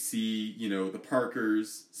 You see, the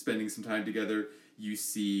Parkers spending some time together. You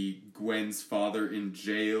see Gwen's father in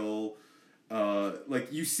jail.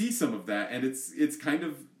 You see some of that, and it's kind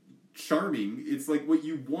of charming. It's like what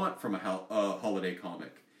you want from a holiday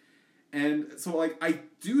comic. And so, like, I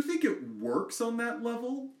do think it works on that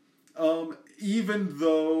level, even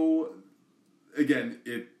though, again,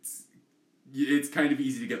 it's kind of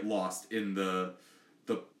easy to get lost in the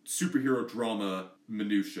superhero drama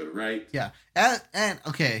minutia, right? Yeah, and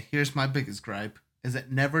okay, here's my biggest gripe: is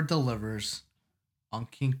it never delivers on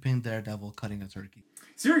Kingpin Daredevil cutting a turkey.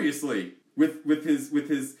 Seriously, with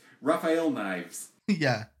his Raphael knives.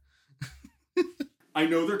 Yeah. I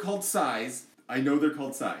know they're called size. I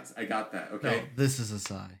got that. Okay. No, this is a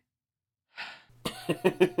sigh.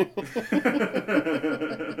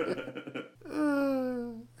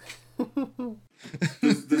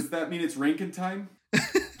 Does that mean it's Rankin time?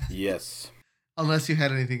 Yes. Unless you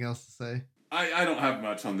had anything else to say. I don't have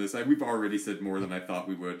much on this. We've already said more than I thought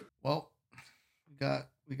we would. Well,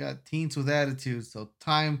 we got teens with attitude, so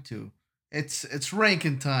time to it's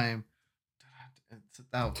Rankin time. It's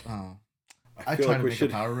out. Oh. I feel tried like to we make should.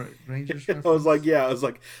 a Power Rangers I reference. was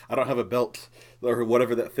like, I don't have a belt or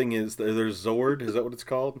whatever that thing is. There's Zord. Is that what it's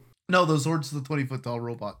called? No, those Zords are the 20-foot tall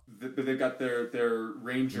robot. But they've got their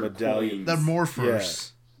Ranger Medallion. coins. They're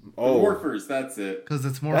morphers. Oh, Morphers. That's it. Because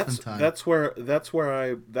it's morphin time. That's where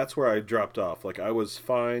I dropped off. Like, I was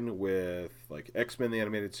fine with like X-Men the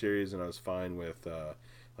animated series, and I was fine with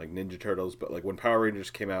like Ninja Turtles. But like when Power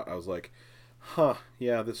Rangers came out, I was like, huh,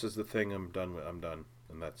 yeah, this is the thing. I'm done,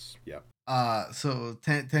 and that's yeah. So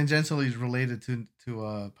tangentially related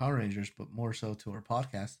to Power Rangers, but more so to our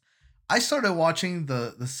podcast. I started watching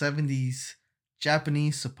the 70s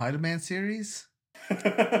Japanese Spider-Man series.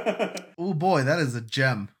 Oh boy, that is a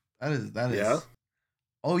gem. That is. Yeah?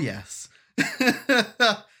 Oh yes.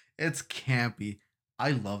 It's campy.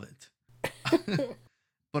 I love it.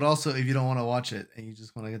 But also, if you don't want to watch it and you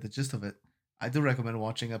just want to get the gist of it, I do recommend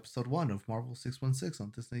watching episode 1 of Marvel 616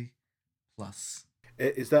 on Disney Plus.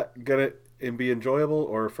 Is that gonna be enjoyable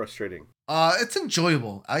or frustrating? It's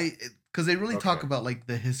enjoyable. because they really talk Okay. about like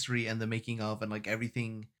the history and the making of and like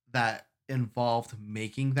everything that involved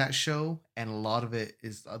making that show, and a lot of it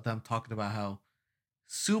is them talking about how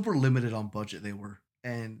super limited on budget they were,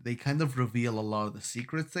 and they kind of reveal a lot of the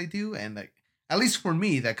secrets they do, and like at least for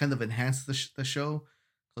me that kind of enhanced the show,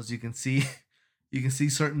 because you can see you can see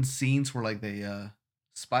certain scenes where like they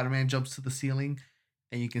Spider-Man jumps to the ceiling,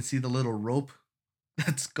 and you can see the little rope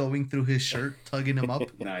that's going through his shirt tugging him up.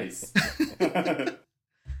 Nice. But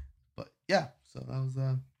yeah, so that was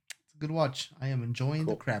it's a good watch. I am enjoying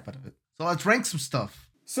the Cool. crap out of it. So let's rank some stuff.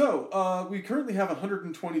 So, we currently have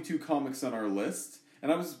 122 comics on our list,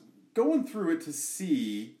 and I was going through it to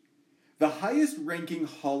see the highest ranking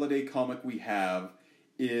holiday comic we have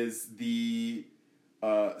is the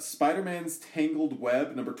Spider-Man's Tangled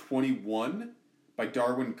Web number 21 by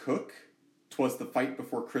Darwin Cook. 'Twas the Fight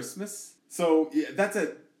Before Christmas. So, yeah, that's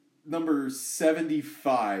at number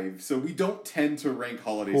 75. So we don't tend to rank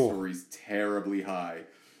holiday stories terribly high.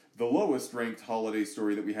 The lowest ranked holiday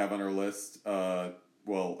story that we have on our list,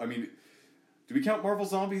 well, I mean, do we count Marvel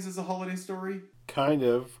Zombies as a holiday story? Kind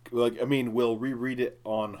of. Like, I mean, we'll reread it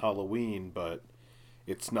on Halloween, but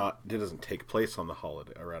it's not. It doesn't take place on the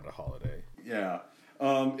holiday around a holiday. Yeah.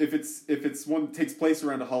 If it's one that takes place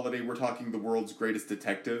around a holiday, we're talking The World's Greatest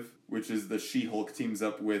Detective, which is the She-Hulk teams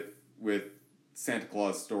up with Santa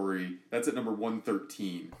Claus story. That's at number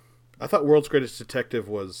 113. I thought World's Greatest Detective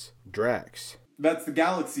was Drax. That's the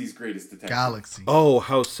Galaxy's Greatest Detective. Galaxy. Oh,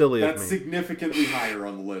 how silly That's of me. significantly higher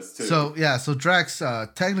on the list, too. So yeah, so Drax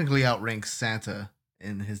technically outranks Santa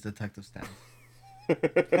in his detective status.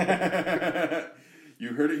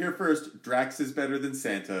 You heard it here first. Drax is better than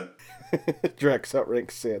Santa. Drax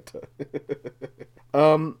outranks Santa.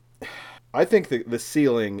 I think the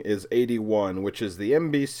ceiling is 81, which is the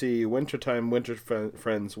NBC Wintertime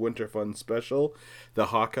Friends Winter Fun Special. The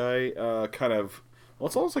Hawkeye kind of, well,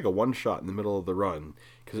 it's almost like a one-shot in the middle of the run,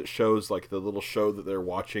 because it shows like the little show that they're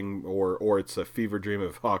watching, or it's a fever dream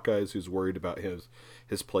of Hawkeye's who's worried about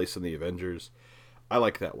his place in the Avengers. I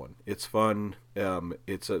like that one. It's fun.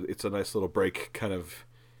 It's a nice little break, kind of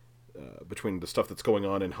between the stuff that's going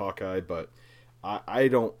on in Hawkeye. But I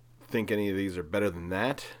don't think any of these are better than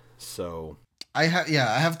that. So I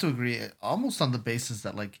have to agree, almost on the basis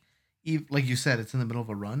that like you said, it's in the middle of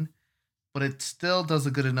a run, but it still does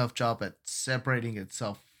a good enough job at separating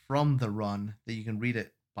itself from the run that you can read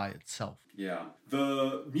it by itself. Yeah.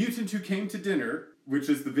 The Mutant Who Came to Dinner, which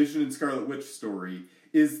is the Vision and Scarlet Witch story,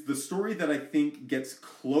 is the story that I think gets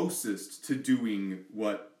closest to doing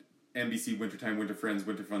what NBC Wintertime Winter Friends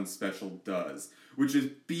Winter Fun Special does, which is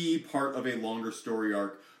be part of a longer story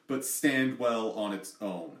arc, but stand well on its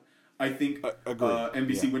own. I think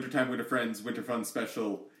NBC Wintertime Winter Friends Winter Fun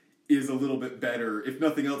Special is a little bit better, if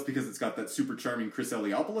nothing else, because it's got that super charming Chris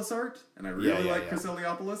Eliopoulos art, and I really like Chris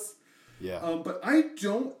Eliopoulos. yeah. But I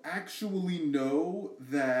don't actually know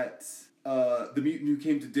that The Mutant Who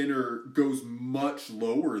Came to Dinner goes much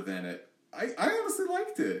lower than it. I honestly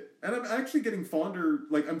liked it. And I'm actually getting fonder.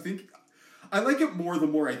 Like, I like it more the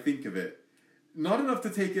more I think of it. Not enough to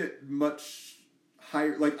take it much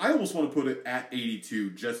higher. Like, I almost want to put it at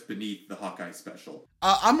 82, just beneath the Hawkeye special.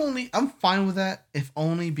 I'm fine with that, if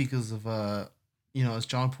only because of as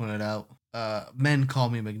John pointed out, men call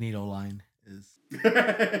me Magneto line is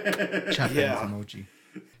Chef emoji.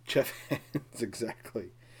 Chef hands,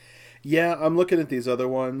 exactly. Yeah, I'm looking at these other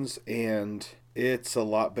ones, and it's a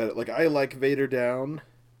lot better. Like, I like Vader Down,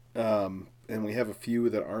 and we have a few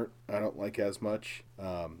that I don't like as much.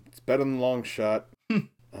 It's better than Long Shot.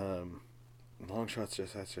 Long Shot's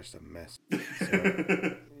that's just a mess.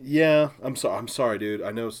 So, yeah, I'm sorry, dude.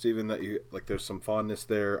 I know, Steven, that you like. There's some fondness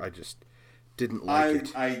there. I just didn't like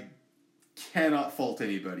it. I cannot fault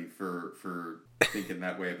anybody for thinking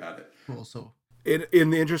that way about it. Cool. So In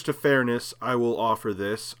the interest of fairness, I will offer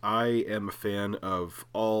this. I am a fan of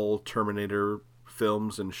all Terminator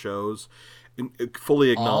films and shows, fully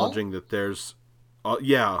acknowledging that there's,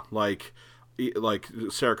 like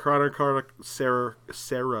Sarah Connor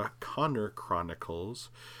Chronicles,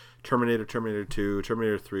 Terminator 2,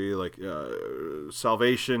 Terminator 3, like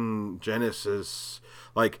Salvation, Genesis,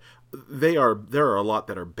 like there are a lot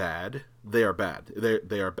that are bad. They are bad.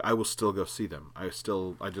 They are. I will still go see them. I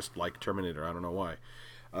just like Terminator. I don't know why.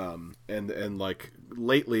 And like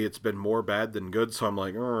lately it's been more bad than good. So I'm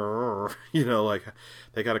like, like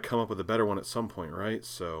they got to come up with a better one at some point, right?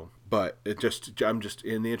 So, but I'm just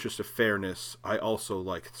in the interest of fairness. I also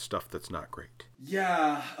like stuff that's not great.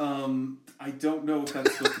 Yeah, I don't know if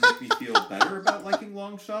that's supposed to make me feel better about liking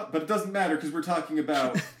Long Shot, but it doesn't matter because we're talking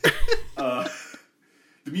about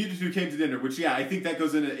The Mutant Who Came to Dinner, which, I think that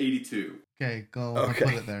goes in at 82. okay, go. Okay. I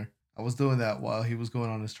put it there. I was doing that while he was going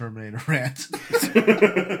on his Terminator rant.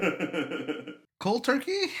 Cold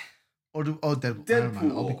turkey? Deadpool. Never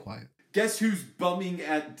mind. I'll be quiet. Guess who's bumming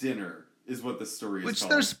at dinner is what the story is Which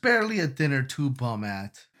called. there's barely a dinner to bum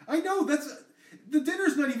at. I know, the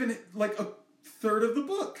dinner's not even like a third of the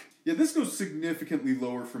book. Yeah, this goes significantly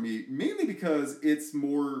lower for me, mainly because it's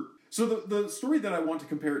more... So the story that I want to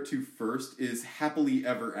compare it to first is Happily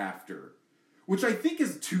Ever After, which I think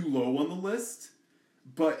is too low on the list,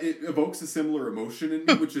 but it evokes a similar emotion in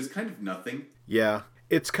me, which is kind of nothing. Yeah,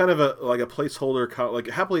 it's kind of a placeholder, like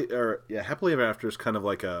Happily Ever After is kind of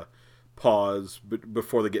like a pause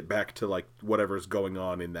before they get back to like whatever's going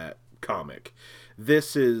on in that comic.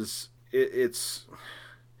 This is it's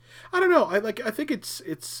I don't know. I think it's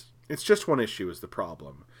just one issue is the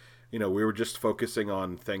problem. We were just focusing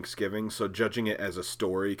on Thanksgiving, so judging it as a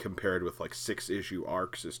story compared with like 6-issue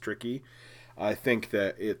arcs is tricky. I think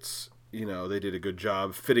that it's they did a good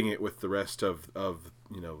job fitting it with the rest of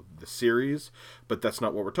the series, but that's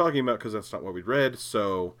not what we're talking about because that's not what we read.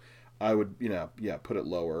 So I would put it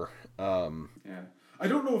lower. Yeah. I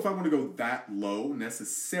don't know if I want to go that low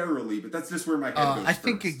necessarily, but that's just where my head goes. I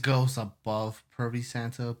think it goes above Pervy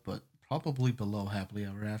Santa, but probably below Happily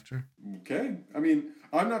Ever After. Okay. I mean,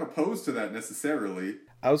 I'm not opposed to that necessarily.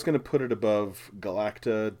 I was going to put it above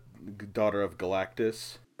Galacta, Daughter of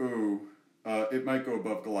Galactus. Ooh. It might go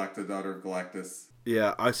above Galacta, Daughter of Galactus.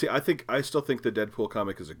 Yeah, I still think the Deadpool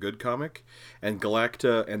comic is a good comic, and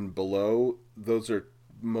Galacta and below, those are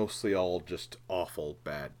mostly all just awful,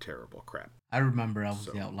 bad, terrible crap. I remember I was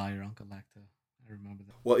the outlier on Galacta. I remember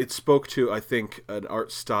that. Well, it spoke to, I think, an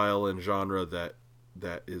art style and genre that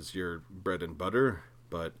is your bread and butter,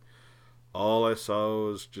 but all I saw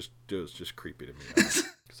was just creepy to me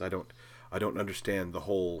because I don't understand the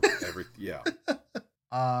whole yeah.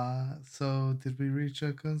 So did we reach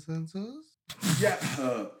a consensus? Yeah.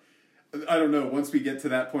 I don't know. Once we get to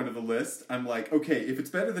that point of the list, I'm like, okay, if it's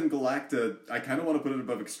better than Galacta, I kind of want to put it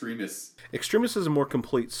above Extremis. Extremis is a more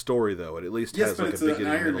complete story, though. It at least has like a beginning, it's an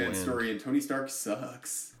Iron Man end. story, and Tony Stark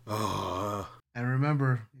sucks. And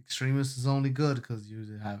remember, Extremis is only good because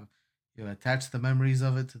you attach the memories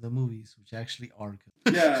of it to the movies, which actually are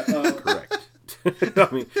good. Yeah, correct. I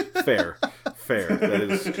mean, fair. That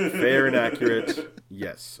is fair and accurate.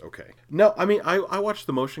 Yes, okay. No, I mean, I watched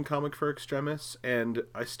the motion comic for Extremis, and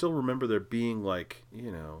I still remember there being, like,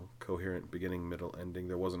 coherent beginning, middle, ending.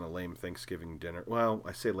 There wasn't a lame Thanksgiving dinner. Well,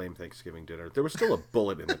 I say lame Thanksgiving dinner. There was still a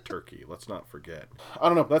bullet in the turkey. Let's not forget. I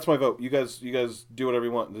don't know. That's my vote. You guys do whatever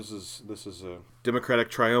you want. This is a democratic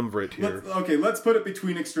triumvirate here. Let's put it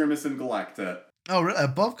between Extremis and Galacta. Oh, really?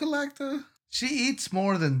 Above Galacta? She eats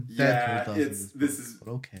more than Deadpool does.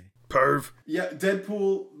 But okay. Perv. Yeah,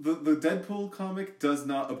 Deadpool. The Deadpool comic does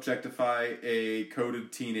not objectify a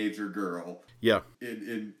coded teenager girl. Yeah.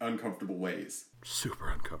 In uncomfortable ways. Super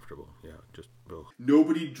uncomfortable. Yeah, just ugh.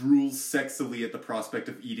 Nobody drools sexily at the prospect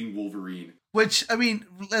of eating Wolverine. Which, I mean,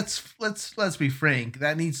 let's be frank.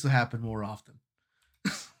 That needs to happen more often.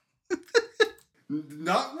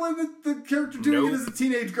 Not when the character doing it is a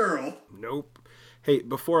teenage girl. Nope. Hey,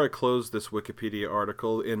 before I close this Wikipedia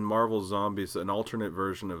article, in Marvel Zombies, an alternate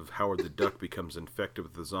version of Howard the Duck becomes infected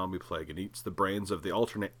with the zombie plague and eats the brains of the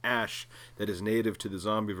alternate Ash that is native to the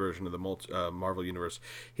zombie version of the Marvel Universe.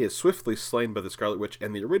 He is swiftly slain by the Scarlet Witch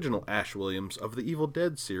and the original Ash Williams of the Evil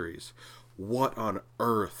Dead series. What on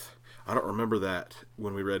earth? I don't remember that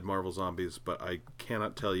when we read Marvel Zombies, but I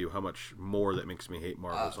cannot tell you how much more that makes me hate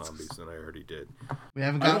Marvel Zombies than I already did. We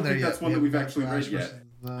haven't gotten there yet. That's one that we've actually read yet.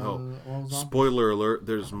 Spoiler alert,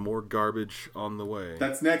 there's more garbage on the way.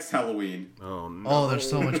 That's next Halloween. Oh, no. Oh, there's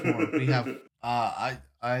so much more. We have... I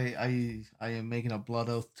am making a blood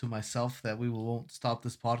oath to myself that we won't stop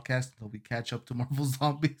this podcast until we catch up to Marvel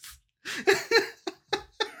Zombies.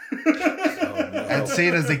 And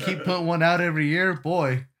seeing as they keep putting one out every year,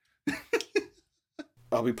 boy...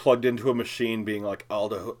 I'll be plugged into a machine being like,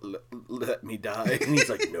 Aldo, let me die. And he's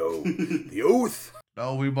like, no, the oath.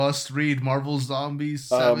 No, we must read Marvel Zombies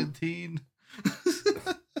 17.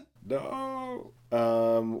 No.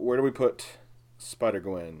 Where do we put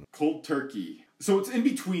Spider-Gwen? Cold Turkey. So it's in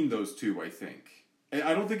between those two, I think.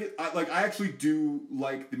 I don't think I actually do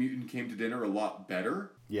like The Mutant Came to Dinner a lot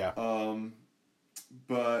better. Yeah.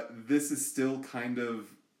 But this is still kind of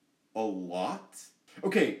a lot.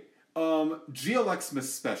 Okay. GLXmas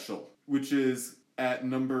Special, which is at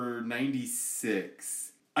number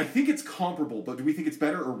 96. I think it's comparable, but do we think it's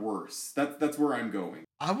better or worse? That's where I'm going.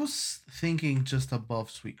 I was thinking just above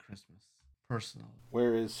Sweet Christmas, personally.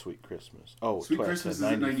 Where is Sweet Christmas? Oh, Sweet Christmas is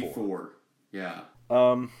at 94. Yeah.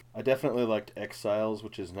 I definitely liked Exiles,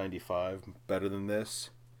 which is 95, better than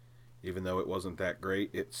this. Even though it wasn't that great,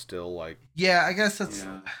 it's still like Yeah, I guess that's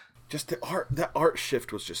just the art. That art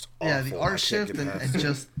shift was just awful. yeah, the art shift and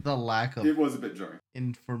just the lack of It was a bit jarring.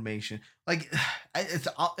 information. Like it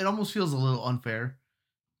almost feels a little unfair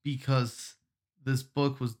because this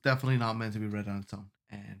book was definitely not meant to be read on its own,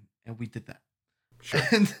 and we did that. Sure.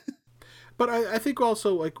 But I think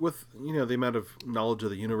also, like, with, you know, the amount of knowledge of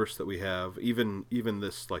the universe that we have, even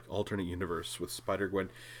this, like, alternate universe with Spider-Gwen,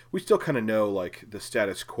 we still kind of know, like, the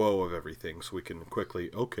status quo of everything, so we can quickly,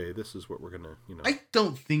 okay, this is what we're gonna, you know. I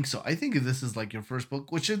don't think so. I think if this is, like, your first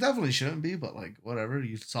book, which it definitely shouldn't be, but, like, whatever.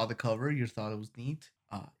 You saw the cover, you thought it was neat.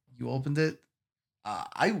 You opened it.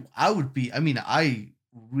 I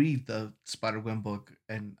read the Spider-Gwen book,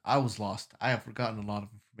 and I was lost. I have forgotten a lot of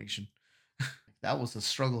information. That was a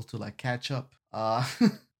struggle to like catch up.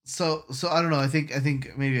 So I don't know. I think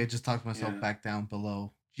maybe I just talked myself back down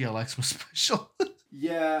below GL Xmas Special.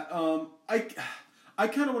 Yeah, I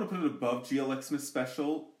kind of want to put it above GL Xmas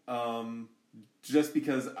Special, just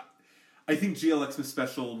because I think GL Xmas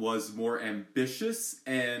Special was more ambitious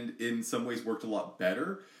and in some ways worked a lot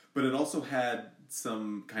better, but it also had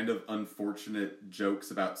some kind of unfortunate jokes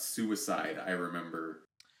about suicide, I remember.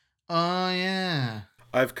 Oh yeah.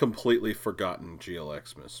 I've completely forgotten GL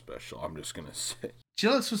Xmas Special. I'm just gonna say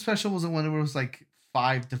GL Xmas Special was the one where it was like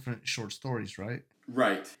 5 different short stories, right?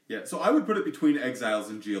 Right. Yeah. So I would put it between Exiles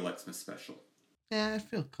and GL Xmas Special. Yeah, I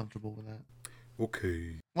feel comfortable with that.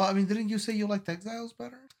 okay. Well, I mean, didn't you say you liked Exiles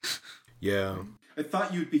better? Yeah. I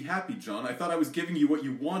thought you'd be happy, John. I thought I was giving you what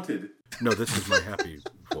you wanted. No, this is my happy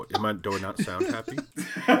voice. Do I not sound happy?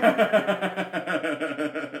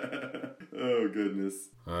 Oh goodness.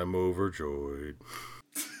 I'm overjoyed.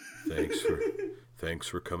 Thanks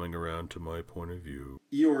for coming around to my point of view.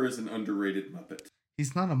 Eeyore is an underrated Muppet.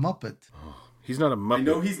 He's not a Muppet. Oh, he's not a Muppet. I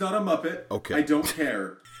know he's not a Muppet. Okay. I don't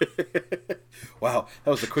care. Wow,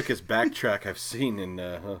 that was the quickest backtrack I've seen in,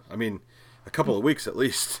 a couple of weeks at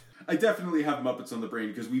least. I definitely have Muppets on the brain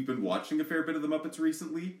because we've been watching a fair bit of the Muppets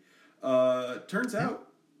recently. Turns out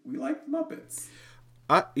we like the Muppets.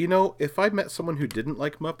 If I met someone who didn't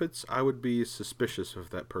like Muppets, I would be suspicious of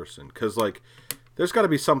that person. Because, like, there's got to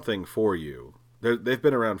be something for you. They've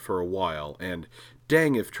been around for a while, and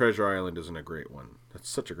dang if Treasure Island isn't a great one. That's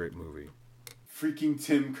such a great movie. Freaking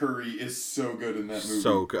Tim Curry is so good in that movie.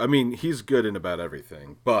 So good. I mean, he's good in about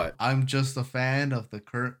everything, but I'm just a fan of the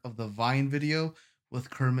Vine video with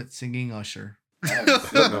Kermit singing Usher. I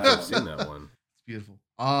don't know if I've seen that one. It's beautiful.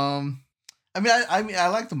 I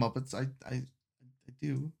like the Muppets. I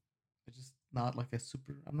do. I just not like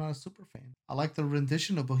I'm not a super fan. I like the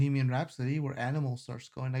rendition of Bohemian Rhapsody where Animal starts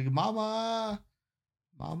going like Mama.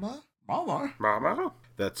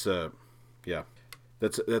 That's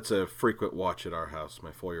That's a frequent watch at our house.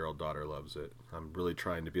 My 4-year-old daughter loves it. I'm really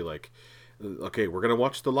trying to be like, okay, we're gonna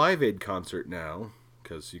watch the Live Aid concert now,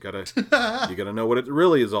 because you gotta know what it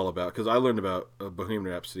really is all about. Because I learned about Bohemian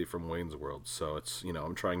Rhapsody from Wayne's World, so it's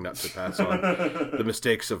I'm trying not to pass on the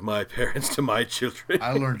mistakes of my parents to my children.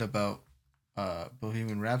 I learned about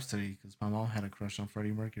Bohemian Rhapsody because my mom had a crush on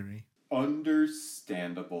Freddie Mercury.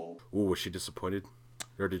 Understandable. Ooh, was she disappointed,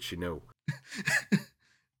 or did she know?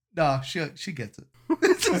 Nah, she gets it.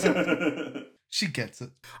 She gets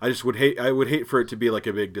it. I would hate for it to be like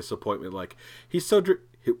a big disappointment. Like, he's so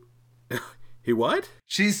he what?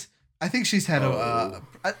 I think she's had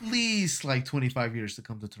at least like 25 years to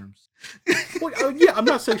come to terms. Well, yeah, I'm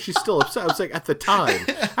not saying she's still upset. I was like, at the time.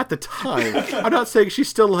 I'm not saying she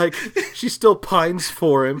still pines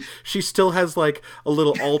for him. She still has like a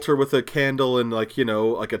little altar with a candle and like,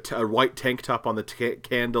 like a white tank top on the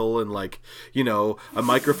candle and like, a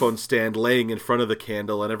microphone stand laying in front of the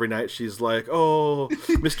candle. And every night she's like, oh,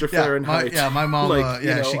 Mr. Fahrenheit. My mom,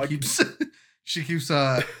 like, she keeps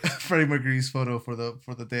Freddie Mercury's photo for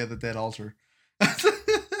the Day of the Dead altar.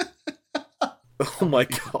 Oh my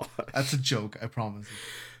god, that's a joke. I promise.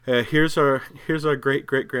 Here's our great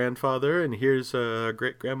grandfather, and here's our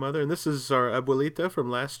great grandmother, and this is our abuelita from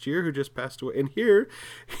last year who just passed away. And here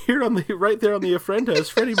on the right there on the ofrenda is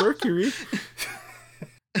Freddie Mercury.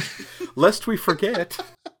 Lest we forget.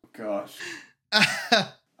 Gosh.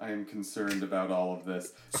 I am concerned about all of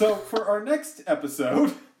this. So for our next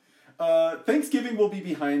episode, Thanksgiving will be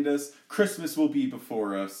behind us. Christmas will be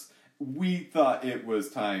before us. We thought it was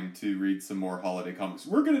time to read some more holiday comics.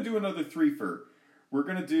 We're going to do another threefer. We're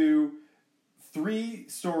going to do 3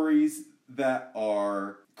 stories that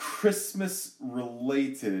are Christmas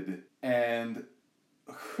related. And,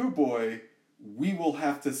 oh boy, we will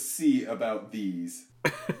have to see about these.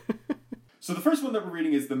 So the first one that we're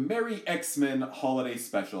reading is the Merry X-Men Holiday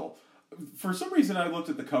Special. For some reason, I looked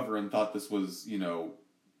at the cover and thought this was,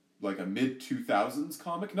 like a mid-2000s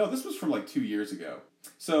comic. No, this was from like 2 years ago.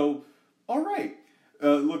 So, all right.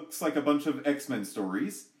 Looks like a bunch of X-Men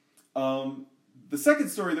stories. The second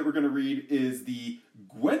story that we're going to read is the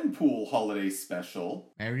Gwenpool Holiday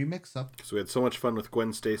Special. Merry mix-up. So we had so much fun with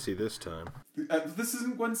Gwen Stacy this time. This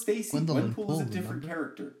isn't Gwen Stacy. Gwendolyn Gwenpool Poole, is a different remember?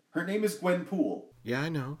 character. Her name is Gwenpool. Yeah, I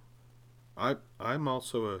know. I'm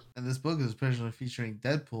also a... And this book is originally featuring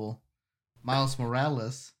Deadpool, Miles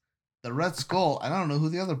Morales, the Red Skull. I don't know who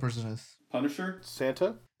the other person is. Punisher?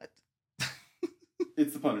 Santa?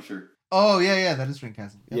 It's the Punisher. Oh, yeah, that is Ring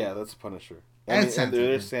Castle. Yep. Yeah, that's Punisher. And Santa.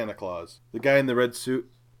 There's Santa Claus. The guy in the red suit,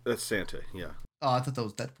 that's Santa, yeah. Oh, I thought that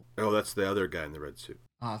was Deadpool. Oh, that's the other guy in the red suit.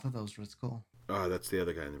 Oh, I thought that was Red Skull. Oh, that's the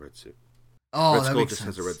other guy in the red suit. Oh, Red that Skull makes just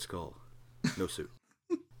sense. has a red skull. No suit.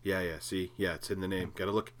 Yeah, see? Yeah, it's in the name.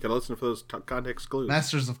 Gotta listen for those context clues.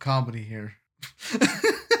 Masters of comedy here.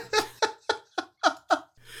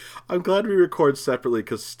 I'm glad we record separately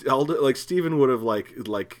because Steven would have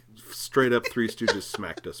like straight up Three Stooges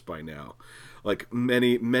smacked us by now. Like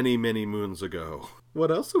many moons ago.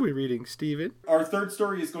 What else are we reading, Steven? Our third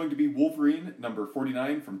story is going to be Wolverine, number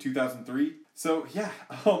 49 from 2003. So, yeah,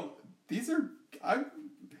 these are... I'm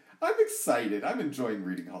excited. I'm enjoying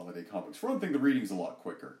reading holiday comics. For one thing, the reading's a lot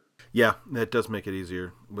quicker. Yeah, that does make it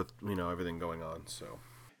easier with, everything going on, so...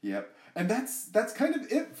 Yep. And that's kind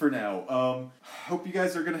of it for now. Hope you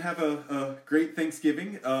guys are going to have a great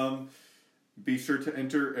Thanksgiving. Be sure to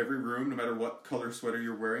enter every room, no matter what color sweater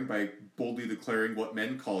you're wearing, by boldly declaring what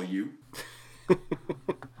men call you.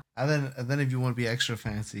 And then if you want to be extra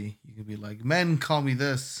fancy, you can be like, men call me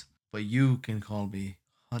this, but you can call me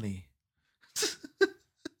honey.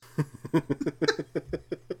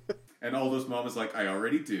 And all those mamas like, I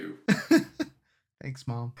already do. Thanks,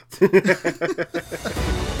 Mom.